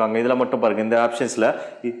கொடுத்திருக்காங்க. இதுல மட்டும் பாருங்க இந்த ஆப்ஷன்ஸ்ல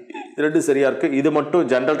ரெண்டு சரியா இருக்கு. இது மட்டும்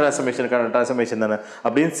general transformationக்கான transformation தானே.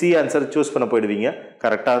 அப்படின்னு C ஆன்சர் சூஸ் பண்ண போயிடுவீங்க.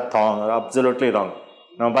 கரெக்ட்டா absolutely wrong.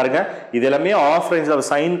 நம்ம பாருங்க இது எல்லாமே ஆஃப் ரேஞ்சில்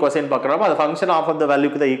சைன் கொசைன் பார்க்குறப்ப அது ஃபங்க்ஷன் ஆஃப் ஆஃப் த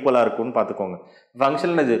வேல்யூக்கு தான் ஈக்குவலாக இருக்கும்னு பார்த்துக்கோங்க.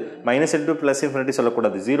 ஃபங்க்ஷன் இது மைனஸ் இன்டூ ப்ளஸ் இன்ஃபினிட்டி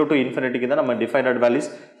சொல்லக்கூடாது. 0 to infinity தான் நம்ம டிஃபைனட் வேல்யூஸ்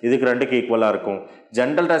இதுக்கு ரெண்டுக்கு ஈக்குவலாக இருக்கும்.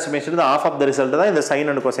 General transformation of of the result தான் இந்த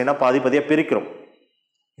சைன் அண்ட் கொசைனாக பாதியாக பிரிக்கிறோம்.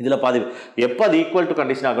 இதில் பாதி எப்போ அது ஈக்குவல் டு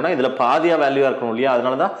கண்டிஷன் ஆகணும், இதில் பாதியாக வேல்யூவாக இருக்கணும் இல்லையா,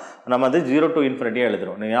 அதனால தான் நம்ம அது 0 to infinity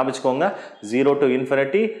எழுதுறோம். நீங்கள் ஞாபகம் வச்சுக்கோங்க 0 to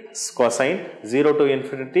infinity cosine, 0 to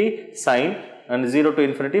infinity sign and 0 to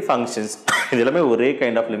infinity functions. இது எல்லாமே ஒரே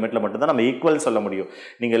கைண்ட் ஆஃப் லிமிட்ல மட்டும் தான் நம்ம ஈக்குவல் சொல்ல முடியும்.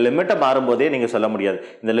 நீங்க லிமிட்டை மாறும்போதே நீங்க சொல்ல முடியாது.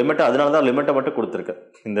 இந்த லிமிட் அதனால தான் லிமிட்டை மட்டும் கொடுத்துருக்கு.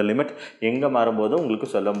 இந்த லிமிட் எங்க மாறும்போது உங்களுக்கு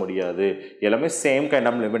சொல்ல முடியாது. எல்லாமே சேம் கைண்ட்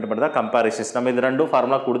ஆஃப் லிமிட் மட்டும் தான் கம்பேரிசன்ஸ். நம்ம இது ரெண்டும்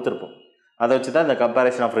ஃபார்முலா கொடுத்துருப்போம். அதை வச்சு தான் இந்த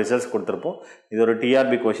கம்பேரிசன் ஆஃப் ரிசல்ட்ஸ் கொடுத்துருப்போம். இது ஒரு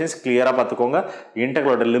டிஆர்பி கொஷின்ஸ், கிளியராக பார்த்துக்கோங்க.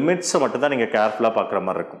 இன்டெக்ரலோட லிமிட்ஸை மட்டும் தான் நீங்கள் கேர்ஃபுல்லாக பார்க்குற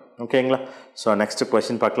மாதிரி இருக்கும். ஓகேங்களா? ஸோ நெக்ஸ்ட்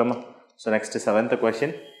கொஷின் பார்க்கலாமா? So next 7th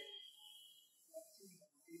question.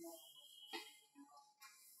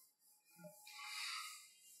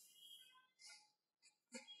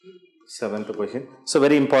 Seventh question. So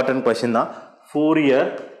very important question now. Fourier,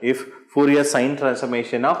 if Fourier sine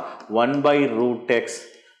transformation of 1 by root x.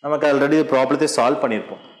 நமக்கு already the problem solve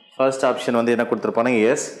பண்ணிருப்போம். First option வந்து என்ன கொடுத்திருப்பாங்க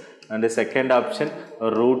s, and the second option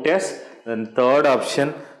root s, then third option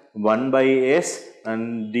 1 by s, and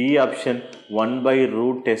D option 1 by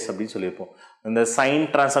root s அப்படி சொல்லிருப்போம். இந்த sign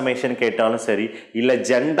transformation கேட்டாலும் சரி, இல்லை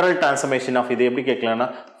ஜென்ரல் டிரான்ஸ்ஃபர்மேஷன் ஆஃப் இது எப்படி கேட்கலாம்னா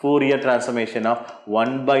Fourier transformation of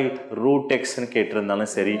 1 by root xன்னு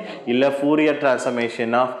கேட்டிருந்தாலும் சரி, இல்லை Fourier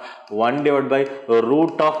transformation of 1 divided by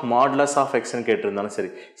root of modulus of xன்னு கேட்டிருந்தாலும் சரி.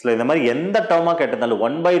 ஸோ இந்த மாதிரி எந்த டேர்மாக கேட்டிருந்தாலும்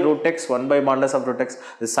 1 by root x, 1 by modulus of root x,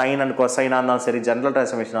 sign and கொசைனாக இருந்தாலும் சரி, ஜென்ரல்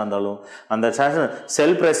டிரான்ஸ்ஃபர்மேஷனாக இருந்தாலும் அந்த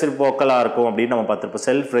செல்ஃப் ரெசிப்ரோக்கலாக இருக்கும் அப்படின்னு நம்ம பார்த்துருப்போம்.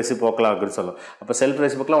 செல்ஃப் ரெசிப்ரோக்கலாக இருக்குன்னு சொல்லும். அப்போ செல்ஃப்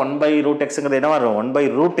ரெசிப்ரோக்கலாக 1 by root xங்கிறது என்ன மாறும்? 1 by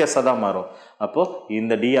root s தான் மாறும். அப்போ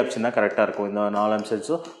இந்த டி ஆப்ஷன் தான் கரெக்டாக இருக்கும். இந்த 4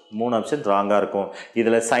 ஆப்ஷன்ஸும் 3 ஆப்ஷன் ராங்காக இருக்கும்.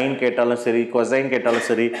 இதில் சைன் கேட்டாலும் சரி, கொசைன் கேட்டாலும்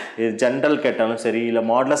சரி, ஜென்ரல் கேட்டாலும் சரி, இல்லை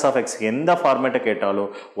மாடுலஸ் ஆஃப் எக்ஸ் எந்த ஃபார்மேட்டை கேட்டாலும்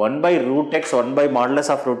 1 by root x, 1 by modulus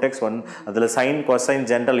of root x, 1 அதில் சைன் கொசைன்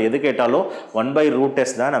ஜென்ரல் எது கேட்டாலும் 1 by root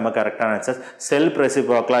s தான் நம்ம கரெக்டான ஆன்சர். செல்ஃப்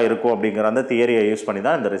ரெசிப்ரோக்கலாக இருக்கும் அப்படிங்கிற அந்த தியரியை யூஸ் பண்ணி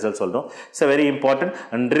தான் இந்த ரிசல்ட் சொல்கிறோம். இட்ஸ் வெரி இம்பார்ட்டன்ட்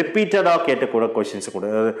அண்ட் ரிப்பீட்டடாக கேட்டக்கூட கொஸ்டின்ஸ் கூட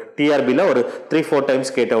டிஆர்பியில் ஒரு 3-4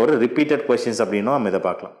 டைம்ஸ் கேட்ட ஒரு ரிப்பீட்டட் கொஸ்டின்ஸ் அப்படின்னும் நம்ம இதை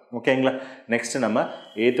பார்க்கலாம். ஓகேங்களா? நெக்ஸ்ட் நம்ம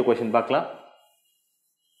 8th கொஸ்டின் பார்க்கலாம்.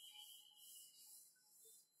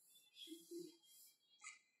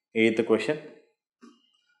 Eighth question.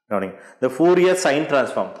 The Fourier sine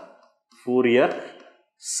transform. Fourier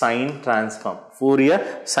sine transform. Fourier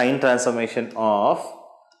sine transformation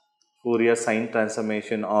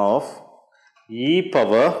of e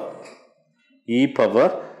power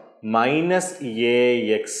minus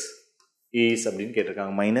ax is அப்படின்னு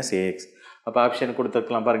கேட்டிருக்காங்க. minus ax. அப்போ ஆப்ஷன்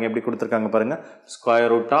கொடுத்துருக்கலாம் பாருங்க. எப்படி கொடுத்துருக்காங்க பாருங்க.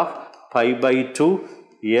 Square root of by by 2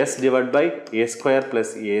 s divided by a square plus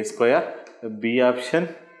a square. B option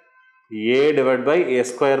a divided by a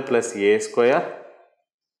square plus a square.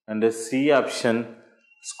 And C option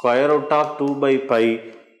square root of 2 by pi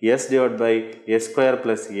s divided by a square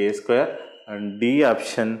plus a square. And D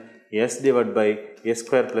option s divided by a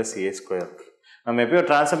square plus a square. நம்ம எப்பயோ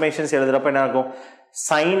transformations எழுதுறப்ப என்ன இருக்கும்?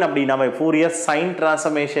 Sign அப்படி நம்ம Fourier sign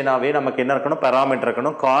டிரான்ஸ்ஃபர்மேஷனாகவே நமக்கு என்ன இருக்கணும்? Parameter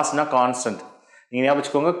இருக்கணும். காஸ்னா கான்ஸ்டன்ட். நீங்கள் ஞாபகம்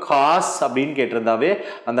வச்சுக்கோங்க. காஸ் அப்படின்னு கேட்டிருந்தாவே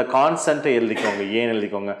அந்த கான்ஸ்டன்ட்டை எழுதிக்கோங்க, ஏன்னு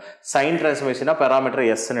எழுதிக்கோங்க. சைன் டிரான்ஸ்ஃபர்மேஷனாக பெராமீட்டர்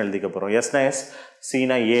எஸ்ன்னு எழுதிக்க போகிறோம். எஸ்னா எஸ்,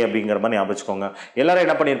 சீனா ஏ அப்படிங்கிற மாதிரி ஞாபகம் வச்சுக்கோங்க. எல்லாரும்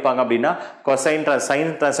என்ன பண்ணியிருப்பாங்க அப்படின்னா sign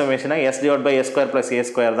டிரான்ஸ்ஃபர்மேஷனா S divide by S square plus A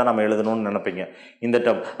square தான் நம்ம எழுதணும்னு நினைப்பீங்க இந்த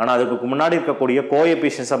டேர்ம். ஆனால் அதுக்கு முன்னாடி இருக்கக்கூடிய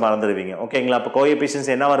கோஎஃபிஷியன்ஸை மறந்துடுவீங்க. ஓகேங்களா? அப்போ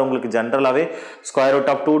கோஎஃபிஷியன்ஸ் என்ன வரும் உங்களுக்கு? ஜென்ரலாகவே square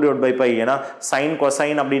root of 2 divide by by. ஏன்னா சைன்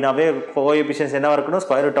கொசைன் அப்படின்னாவே கோஎஃபிஷியன்ஸ் என்ன இருக்கணும்?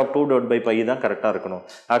 Square root of 2 divide by by தான் கரெக்டாக இருக்கணும்.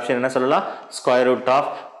 ஆப்ஷன் என்ன சொல்லலாம்? Square root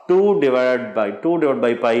of 2 divided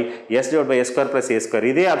by pi s divided by s square plus a square.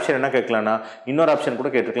 இதே ஆப்ஷன் என்ன கேட்கலாம்னா இன்னொரு ஆப்ஷன் கூட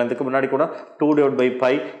கேட்டிருக்கலாம். இதுக்கு முன்னாடி கூட 2 divided by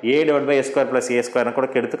pi a divided by s square plus a square கூட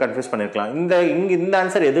எடுத்து கன்ஃபியூஸ் பண்ணிருக்கலாம். இந்த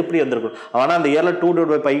ஆன்சர் எது இப்படி வந்திருக்கும்? ஆனால் அந்த இயர்ல 2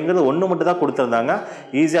 divided by piங்கிறது ஒன்று மட்டும் தான் கொடுத்துருந்தாங்க.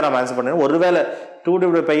 ஈஸியாக நம்ம ஆன்சர் பண்ணுறோம். ஒருவேளை 2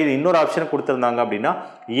 divided by pi இன்னொரு ஆப்ஷன் கொடுத்துருந்தாங்க அப்படின்னா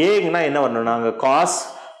ஏங்கன்னா என்ன வரணும்? நாங்கள் காஸ்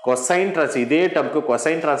கொசைன் இதே டம்க்கு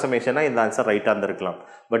கொசைன் டிரான்ஸ்ஃபர்மேஷனா இந்த ஆன்சர் ரைட்டாக இருந்திருக்கலாம்.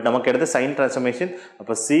 பட் நமக்கு எடுத்து சைன் டிரான்ஸ்ஃபர்மேஷன்.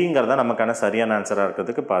 அப்போ சிங்கிறதா நமக்கான சரியான ஆன்சராக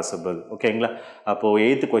இருக்கிறதுக்கு பாசிபிள். ஓகேங்களா? அப்போது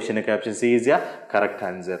 8th கொஸ்டினுக்கு option C is correct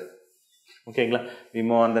answer. ஓகேங்களா? we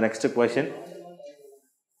move on the next question.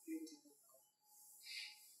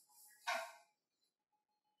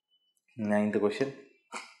 Ninth question.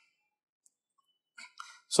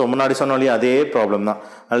 So முன்னாடி சொன்னாலே அதே ப்ராப்ளம் தான்.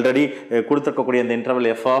 ஆல்ரெடி கொடுத்துருக்கக்கூடிய அந்த இன்டர்வல்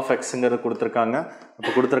எஃப் ஆஃப் எக்ஸுங்கிறது கொடுத்துருக்காங்க.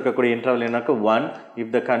 இப்போ கொடுத்துருக்கக்கூடிய இன்டர்வல் என்னக்கு 1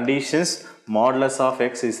 if the conditions modulus of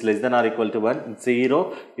X is less than R equal to 1, 0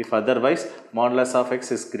 if otherwise modulus of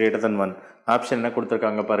X is greater than 1. Option என்ன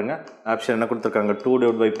கொடுத்துருக்காங்க பாருங்க. ஆப்ஷன் என்ன கொடுத்துருக்காங்க,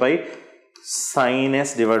 2/π sin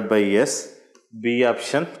s divided by s. B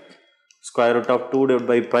option square root of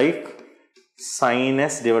 2/π sin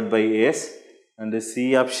s divided by s. And C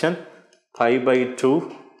option pi/2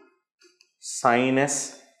 sin s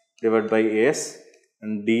divided by s.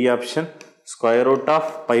 And D option square root of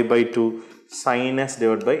pi/2 sin s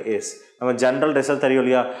divided by s. நம்ம general result தெரியும்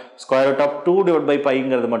இல்லையா, square root of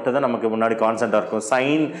 2/πங்கிறது மட்டும் தான் நமக்கு முன்னாடி கான்ஸ்டன்டாக இருக்கும்.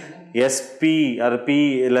 Sign SP அது B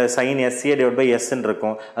இல்லை சைன் எஸ்ஏ டிவைட் பை எஸ்ன்னு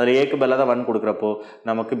இருக்கும். அதில் ஏக்கு பதிலாக தான் 1 கொடுக்குறப்போ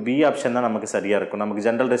நமக்கு பி ஆப்ஷன் தான் நமக்கு சரியாக இருக்கும். நமக்கு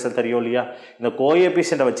ஜெனரல் ரிசல்ட் தெரியும் இல்லையா, இந்த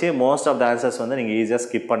கோஎஃபிஷியன்ட்டை வச்சு மோஸ்ட் ஆஃப் த ஆன்சர்ஸ் வந்து நீங்கள் ஈஸியாக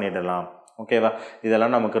ஸ்கிப் பண்ணிடலாம். ஓகேவா,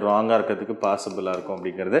 இதெல்லாம் நமக்கு ராங்காக இருக்கிறதுக்கு பாசிபிளாக இருக்கும்.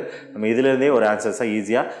 அப்படிங்கிறது நம்ம இதிலேருந்தே ஒரு ஆன்சர்ஸை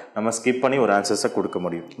ஈஸியாக நம்ம ஸ்கிப் பண்ணி ஒரு ஆன்சர்ஸை கொடுக்க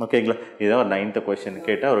முடியும். ஓகேங்களா, இதுதான் ஒரு 9th கொஷின்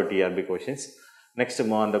கேட்டால் ஒரு TRP questions. Next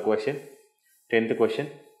move on the question. 10th question.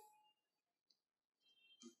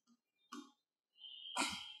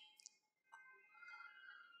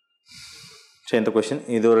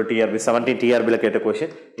 இது ஒரு டிஆர்பி 17 டிஆர்பியில் கேட்ட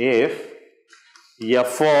question. if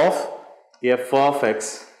f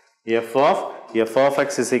of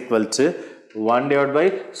x is equal to 1 divided by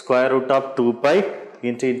square root of 2π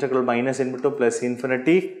into integral minus infinity to plus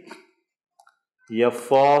infinity f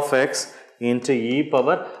of x into e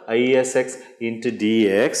power isx into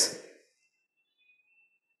dx.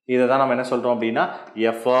 இதை தான் நம்ம என்ன சொல்கிறோம் அப்படின்னா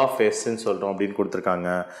f of s ன்னு சொல்கிறோம் அப்படின்னு கொடுத்துருக்காங்க.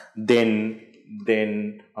 தென்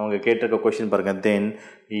அவங்க கேட்டிருக்க கொஷின் பாருங்க. தென்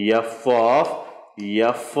f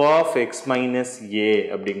of x minus a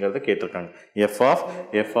அப்படிங்கிறத கேட்டிருக்காங்க. f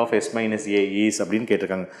of s minus a is அப்படின்னு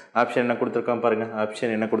கேட்டிருக்காங்க. ஆப்ஷன் என்ன கொடுத்துருக்காங்க பாருங்க.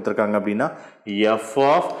 ஆப்ஷன் என்ன கொடுத்துருக்காங்க அப்படின்னா f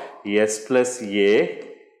of s plus a.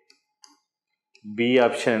 b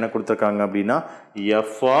option என்ன கொடுத்துருக்காங்க அப்படின்னா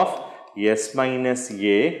f of s minus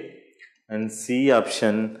a. and C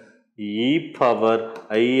option e power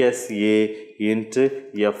isa into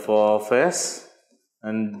f of s.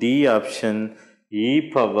 and D option e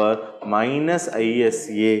power minus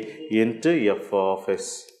isa into f of s.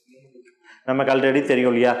 நமக்கு already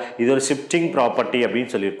தெரியும் இல்லையா, இது ஒரு shifting property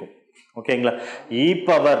அப்படின்னு சொல்லியிருக்கோம். ஓகேங்களா, இ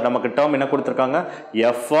பவர் நமக்கு term என்ன கொடுத்துருக்காங்க,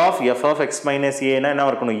 f of x minus a னா என்ன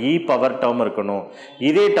இருக்கணும், இ பவர் டேர்ம் இருக்கணும்.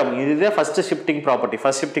 இதே டேர்ம் இதுவே first shifting property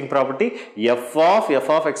f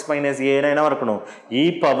of x minus a னா என்ன இருக்கணும், இ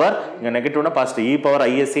பவர் இங்க நெகட்டிவ்னா positive e power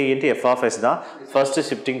isa into f of s தான் ஃபர்ஸ்ட்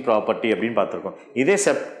ஷிஃப்டிங் ப்ராப்பர்ட்டி அப்படின்னு பார்த்துருக்கோம். இதே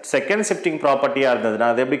செகண்ட் ஷிஃப்டிங் ப்ராப்பர்ட்டியாக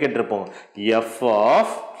இருந்ததுன்னா அது எப்படி கேட்டிருப்போம், f of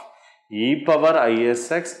e power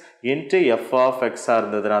isx into f of x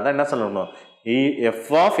இருந்ததுன்னா தான் என்ன சொல்லணும், f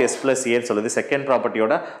of s plus a சொல்லுது. செகண்ட்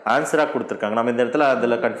ப்ராப்பர்ட்டியோட ஆன்சராக கொடுத்துருக்காங்க. நம்ம இந்த இடத்துல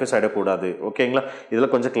அதில் கன்ஃபியூஸ் ஆகிடக்கூடாது. ஓகேங்களா,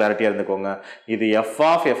 இதில் கொஞ்சம் கிளாரிட்டியாக இருந்துக்கோங்க. இது f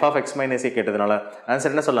of x minus a கேட்டதுனால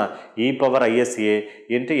ஆன்சர் என்ன சொல்லலாம், e power isa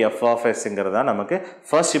into f of sங்கிறதா நமக்கு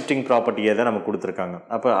ஃபர்ஸ்ட் ஷிஃப்டிங் ப்ராப்பர்ட்டியை தான் நமக்கு கொடுத்துருக்காங்க.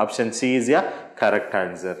 அப்போ option C is yeah correct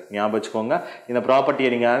answer. ஞாபகம் வச்சுக்கோங்க, இந்த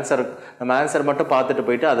ப்ராப்பர்ட்டியை நீங்கள் நம்ம ஆன்சர் மட்டும் பார்த்துட்டு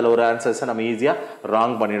போயிட்டு அதில் ஒரு ஆன்சர்ஸை நம்ம ஈஸியாக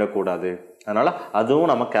ராங் பண்ணிடக்கூடாது. அதனால்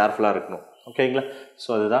அதுவும் நம்ம கேர்ஃபுல்லாக இருக்கணும். ஓகேங்களா, ஸோ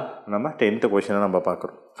அதுதான் நம்ம 10th கொஷினை நம்ம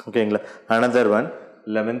பார்க்குறோம். ஓகேங்களா, another one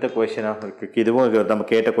 11th கொஷினாக இருக்குது. இதுவும் நம்ம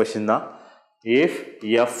கேட்ட கொஷின் தான். if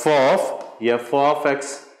f of x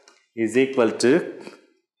is equal to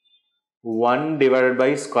 1 divided by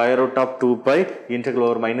square root of 2π integral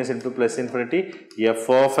over minus into plus infinity f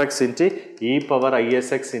of x into e power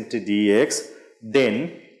isx into dx, then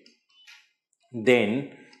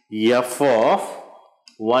f of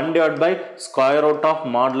 1 divided by square root of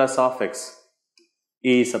modulus of x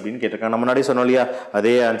is அப்படின்னு கேட்டிருக்காங்க. நம்ம முன்னாடி சொன்னோம் இல்லையா,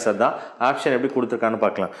 அதே answer தான். Option எப்படி கொடுத்துருக்கான்னு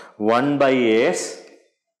பார்க்கலாம். 1/s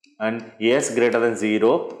and s greater than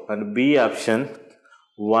 0 and B option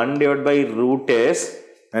 1 divided by root s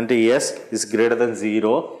and s is greater than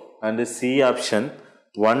 0 and C option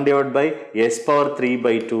 1 divided by s power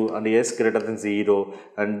 3/2 and s greater than 0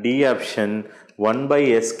 and D option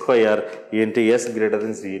 1/s square into s greater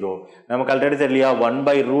than 0. நமக்கு already தெரியலையா,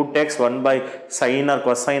 1/√x 1/sin or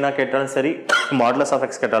cosine கேட்டாலும் சரி, modulus of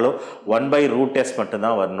X கேட்டாலும் 1/√s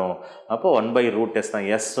மட்டும்தான் வரணும். அப்போ 1/√s தான்,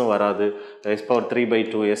 எஸ்ஸும் வராது, s power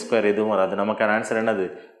 3/2 s square எதுவும் வராது. நமக்கான ஆன்சர் என்னது,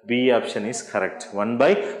 B option is correct.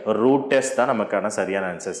 1/√s தான் நமக்கான சரியான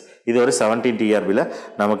ஆன்சர்ஸ். இது ஒரு 17 டிஆர்பியில்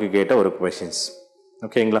நமக்கு கேட்ட ஒரு கொஷின்ஸ்.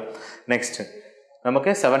 ஓகேங்களா, நெக்ஸ்ட்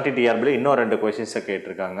நமக்கு 17 டிஆர்பியில் இன்னும் 2 கொஷின்ஸை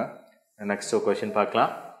கேட்டிருக்காங்க. நெக்ஸ்ட் கொஷின்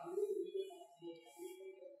பார்க்கலாம்.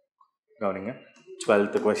 கவனிங்க,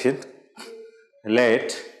 12th question.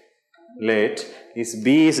 let is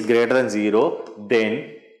b is greater than 0, then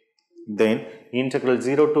then integral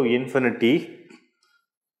 0 to infinity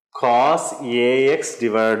cos ax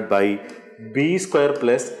divided by b square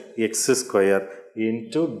plus x square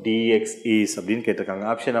into dx is அப்படின்னு கேட்டிருக்காங்க.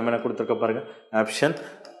 ஆப்ஷன் நம்ம என்ன கொடுத்துருக்க பாருங்க. Option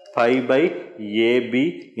pi by ab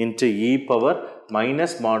into e power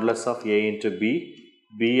minus modulus of a into b.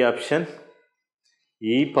 B option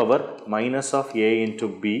e power minus of a into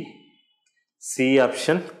b. C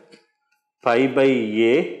option pi by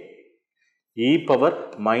a e power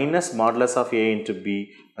minus modulus of a into b.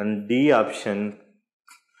 And D option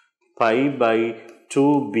pi by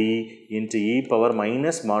 2b into e power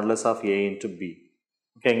minus modulus of a into b.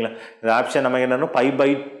 ஓகேங்களா? இந்த option நமக்கு என்னன்னா pi by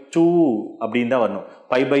 2 அப்படின்னு தான் வரணும்.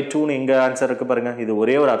 pi by 2ன்னு எங்க answer இருக்கு பாருங்க. இது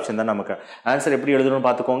ஒரே ஒரு ஆப்ஷன் தான் நமக்கு. ஆன்சர் எப்படி எழுதணும்னு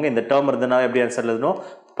பார்த்துக்கோங்க. இந்த டேர்ம் இருந்ததுனா எப்படி ஆன்சர் எழுதணும்?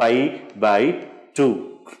 pi by 2.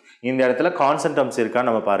 இந்த இடத்துல கான்ஸ்டன்ட் டேர்ம்ஸ் இருக்கா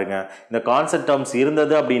நம்ம பாருங்க. இந்த கான்ஸ்டன்ட் டேர்ம்ஸ்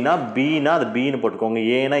இருந்தது அப்படின்னா பீனா அது பீன்னு போட்டுக்கோங்க,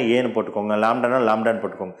 ஏனா ஏன்னு போட்டுக்கோங்க, லாம்டானா லாம்டான்னு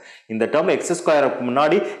போட்டுக்கோங்க. இந்த டேர்ம்ல எக்ஸ் ஸ்கொயருக்கு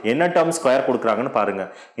முன்னாடி என்ன டேர்ம் ஸ்கொயர் கொடுக்குறாங்கன்னு பாருங்க.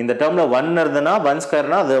 இந்த டேர்ம்ல 1 இருந்ததுன்னா 1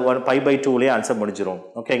 ஸ்கொயர்னா அது pi by 2லயே ஆன்சர் முடிஞ்சிடும்.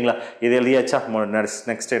 ஓகேங்களா? இது எழுதியாச்சா?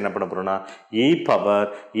 நெக்ஸ்ட் என்ன பண்ண போறோம்னா e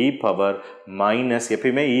பவர் மைனஸ்,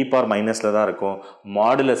 எப்பயுமே e பவர் மைனஸ்ல தான் இருக்கும்,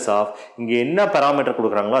 மாடுலஸ் ஆஃப் இங்க என்ன பாராமீட்டர்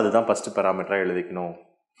கொடுக்குறாங்களோ அதுதான் ஃபர்ஸ்ட் பாராமீட்டரா எழுதிக்கணும்.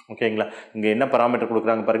 ஓகேங்களா? இங்க என்ன பாராமீட்டர்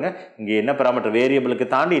கொடுக்குறாங்க பாருங்க. இங்க என்ன பாராமீட்டர், வேரியபிளுக்கு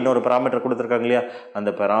தாண்டி இன்னொரு பாராமீட்டர் கொடுத்துருக்காங்க இல்லையா, அந்த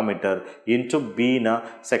parameter into Beena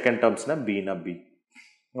second டேர்ம்ஸ்னா Beena B.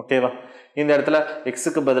 ஓகேவா? இந்த இடத்துல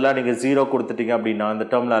எக்ஸுக்கு பதிலாக நீங்கள் 0 கொடுத்துட்டீங்க அப்படின்னா அந்த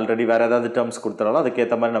டேர்மில் ஆல்ரெடி வேறு ஏதாவது டேர்ம்ஸ் கொடுத்தாலும்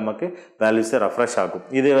அதுக்கேற்ற மாதிரி நமக்கு வேல்யூஸை ரெஃப்ரெஷ் ஆகும்.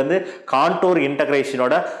 இது வந்து கான்டோர்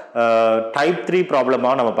இன்டகிரேஷனோட டைப் 3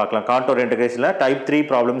 ப்ராப்ளமாக நம்ம பார்க்கலாம். கான்டோர் இன்டகிரேஷனில் டைப் 3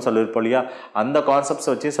 ப்ராப்ளம் சொல்லியிருப்போம் இல்லையா, அந்த கான்செப்ட்ஸ்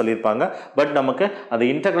வச்சு சொல்லியிருப்பாங்க. பட் நமக்கு அந்த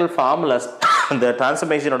இன்டகிரல் ஃபார்முலாஸ், அந்த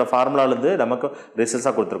டிரான்ஸ்ஃபர்மேஷனோட ஃபார்முலாலேருந்து நமக்கு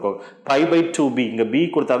ரிசல்ட்ஸாக கொடுத்துருக்கோம். pi by 2b, இங்கே b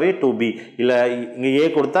கொடுத்தாவே 2b, இல்லை இங்கே a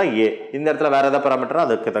கொடுத்தா a. இந்த இடத்துல வேறு ஏதாவது பாராமீட்டர்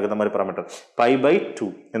அதுக்கு தகுந்த மாதிரி பாராமீட்டர் pi by 2.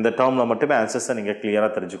 இந்த டேர்மில் மட்டுமே ஆன்சர்ஸை நீங்கள் கிளியராக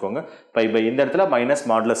தெரிஞ்சுக்கோங்க. pi by இந்த இடத்துல மைனஸ்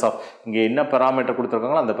மாடுலஸ் ஆஃப் இங்கே என்ன பாராமீட்டர்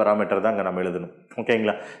கொடுத்துருக்காங்களோ அந்த பாராமீட்டர் தான் இங்கே நம்ம எழுதணும்.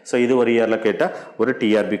 ஓகேங்களா? ஸோ இது ஒரு இயரில் கேட்ட ஒரு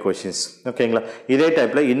டிஆர்பி கொஷின்ஸ். ஓகேங்களா? இதே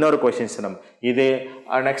டைப்பில் இன்னொரு கொஷின்ஸ் நம்ம இதே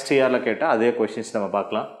நெக்ஸ்ட் இயரில் கேட்டால் அதே கொஷின்ஸ் நம்ம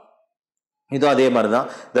பார்க்கலாம். இதுவும் அதே மாதிரி தான்.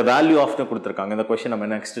 த வேல்யூ ஆஃப்னு கொடுத்துருக்காங்க. இந்த கொஷின் நம்ம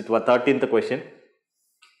next 13th question.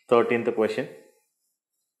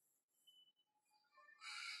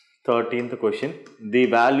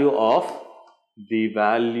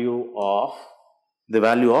 The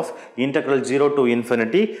value of integral 0 to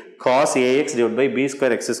infinity cos ax divided by b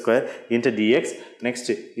square x square into dx. Next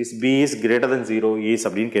is b is greater than 0 is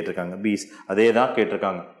அப்படின்னு கேட்டிருக்காங்க. b is அதே தான்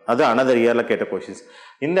கேட்டிருக்காங்க. அது another yearல கேட்ட கொஷின்ஸ்.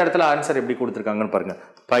 இந்த இடத்துல ஆன்சர் எப்படி கொடுத்துருக்காங்கன்னு பாருங்க.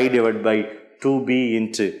 pi divided by 2b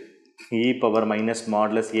into e power minus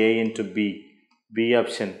modulus a into b. B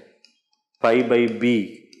option pi by b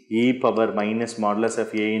e power minus modulus of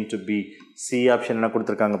a into b. C option என்ன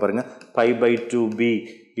கொடுத்துருக்காங்க பாருங்க. pi by 2b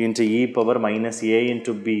into e power minus a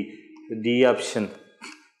into b. D option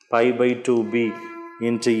pi by 2b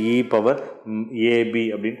into e power ab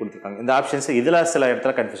அப்படின்னு கொடுத்துருக்காங்க. இந்த options இதில் சில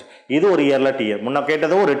இடத்துல confusion. இது ஒரு இயரில் டிஆர், முன்ன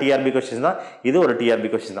கேட்டதும் ஒரு டிஆர்பி கொஸ்டின் தான், இது ஒரு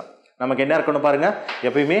டிஆர்பி கொஸ்டின் தான். நமக்கு என்ன இருக்கணும் பாருங்க,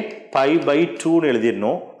 எப்பயுமே pi by 2ன்னு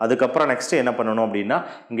எழுதிடணும். அதுக்கப்புறம் நெக்ஸ்ட் என்ன பண்ணணும் அப்படின்னா,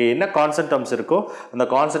 இங்கே என்ன கான்ஸ்டன்ட் டேர்ம்ஸ் இருக்கோ அந்த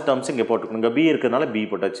கான்ஸ்டன்ட் டேர்ம்ஸ் இங்கே போட்டுக்கணும். இங்கே b இருக்கிறதுனால b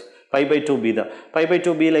போட்டாச்சு. pi by 2b தான். pi by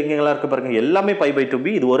 2bல எங்கெல்லாம் இருக்கு பாருங்க, எல்லாமே pi by 2b.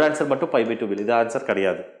 இது ஒரு ஆன்சர் மட்டும் pi by 2b, இது ஆன்சர்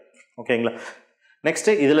கிடையாது. ஓகேங்களா? நெக்ஸ்ட்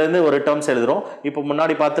இதுலேருந்து ஒரு டேர்ம்ஸ் எழுதுறோம். இப்போ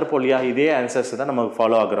முன்னாடி பார்த்துருப்போம் இல்லையா, இதே ஆன்சர்ஸ் தான் நமக்கு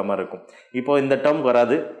ஃபாலோ ஆகுற மாதிரி இருக்கும். இப்போ இந்த டேர்ம்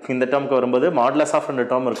வராது, இந்த டேர்முக்கு வரும்போது மாடுலஸ் ஆஃப் 2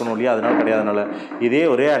 டேர்ம் இருக்கணும் இல்லையா, அதனால கிடையாதுனால இதே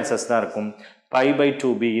ஒரே ஆன்சர்ஸ் தான் இருக்கும். pi by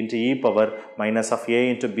 2b into e power minus of a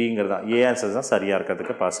into bங்கிறது தான் ஏ ஆன்சர்ஸ் தான் சரியாக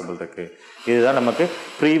இருக்கிறதுக்கு பாசிபிள் இருக்குது. இதுதான் நமக்கு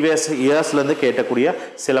ப்ரீவியஸ் இயர்ஸ்லேருந்து கேட்கக்கூடிய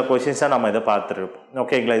சில கொஷின்ஸாக நம்ம இதை பார்த்துருப்போம்.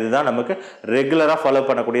 ஓகேங்களா? இதுதான் நமக்கு ரெகுலராக ஃபாலோ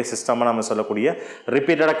பண்ணக்கூடிய சிஸ்டமாக நம்ம சொல்லக்கூடிய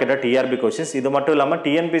ரிப்பீட்டடாக கேட்ட டிஆர்பி கொஷின்ஸ். இது மட்டும் இல்லாமல்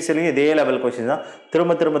டிஎன்பிசிலையும் இதே லெவல் கொஷின்ஸ் தான்.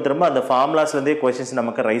 திரும்ப அந்த ஃபார்முலாஸ்லேருந்தே கொஷின்ஸ்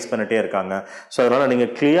நமக்கு ரைஸ் பண்ணிட்டே இருக்காங்க. ஸோ அதனால்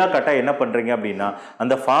நீங்கள் கிளியர் கட்டாக என்ன பண்ணுறீங்க அப்படின்னா,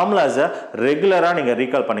 அந்த ஃபார்முலாஸை ரெகுலராக நீங்கள்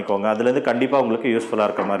ரீகால் பண்ணிக்கோங்க. அதுலேருந்து கண்டிப்பாக உங்களுக்கு யூஸ்ஃபுல்லாக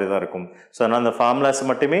இருக்க மாதிரி தான் இருக்கும். ஸோ அதனால் அந்த ஃபார்முலாஸ்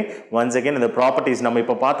மட்டுமே ஒன்ஸ் அகேன் இந்த ப்ராப்பர்ட்டிஸ் நம்ம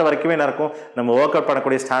இப்போ பார்த்த வரைக்குமே என்ன இருக்கும், நம்ம ஒர்க் அவுட்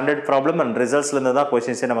பண்ணக்கூடிய ஸ்டாண்டர்ட் ப்ராப்ளம் அண்ட் ரிசல்ட்ஸ்லேருந்து தான்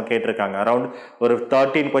கொஸ்டின்ஸே நம்ம கேட்டிருக்காங்க. அரௌண்ட் ஒரு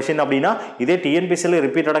 13 கொஸ்டின் அப்படின்னா இதே டிஎன்பிசியில்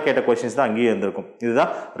ரிப்பீட்டடாக கேட்ட கொஸ்டின்ஸ் தான் அங்கேயும் இருந்திருக்கும்.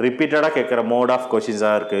 இதுதான் ரிப்பீட்டடாக கேட்குற மோட் ஆஃப்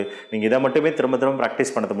கொஸ்டின்ஸாக இருக்குது. நீங்கள் இதை மட்டுமே திரும்ப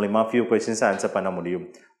ப்ராக்டிஸ் பண்ணது மூலிமா ஃபியூ கொஸ்டின்ஸ் ஆன்சர் பண்ண முடியும்.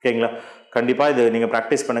 ஓகேங்களா? கண்டிப்பாக இது நீங்கள்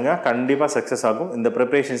ப்ராக்டிஸ் பண்ணுங்கள், கண்டிப்பாக சக்ஸஸ் ஆகும். இந்த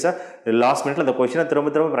ப்ரிப்பரேஷன்ஸை லாஸ்ட் மினிட்ல இந்த கொஸ்டினை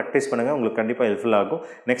திரும்ப ப்ராக்டிஸ் பண்ணுங்கள், உங்களுக்கு கண்டிப்பாக ஹெல்ப்ஃபுல் ஆகும்.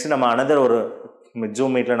 நெக்ஸ்ட் நம்ம அனதர் ஒரு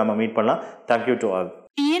ஜூம் மீட்டில் நம்ம மீட் பண்ணலாம். Thank you to all.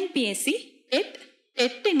 TNPSC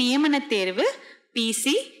dead நியமன தேர்வு,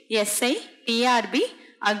 PC, SI, TRP,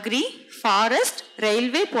 agri, forest,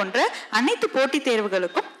 railway போன்ற அனைத்து போட்டித்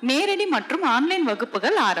தேர்வுகளுக்கும் நேரடி மற்றும் ஆன்லைன்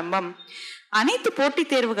வகுப்புகள் ஆரம்பம். அனைத்து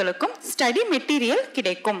போட்டித் தேர்வுகளுக்கும் ஸ்டடி மெட்டீரியல்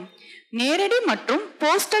கிடைக்கும். நேரடி மற்றும்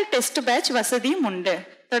போஸ்டல் டெஸ்ட் பேட்ச் வசதியும் உண்டு.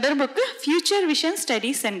 தொடர்புக்கு future vision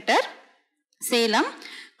study centre, Salem.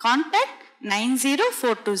 Contact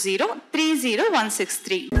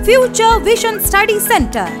 9042030163. Future Vision Study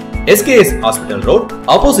Center, SKS Hospital Road,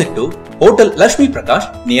 opposite to Hotel Lakshmi Prakash,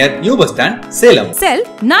 near New Bus Stand, Salem. Cell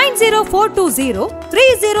 90420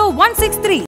 30163.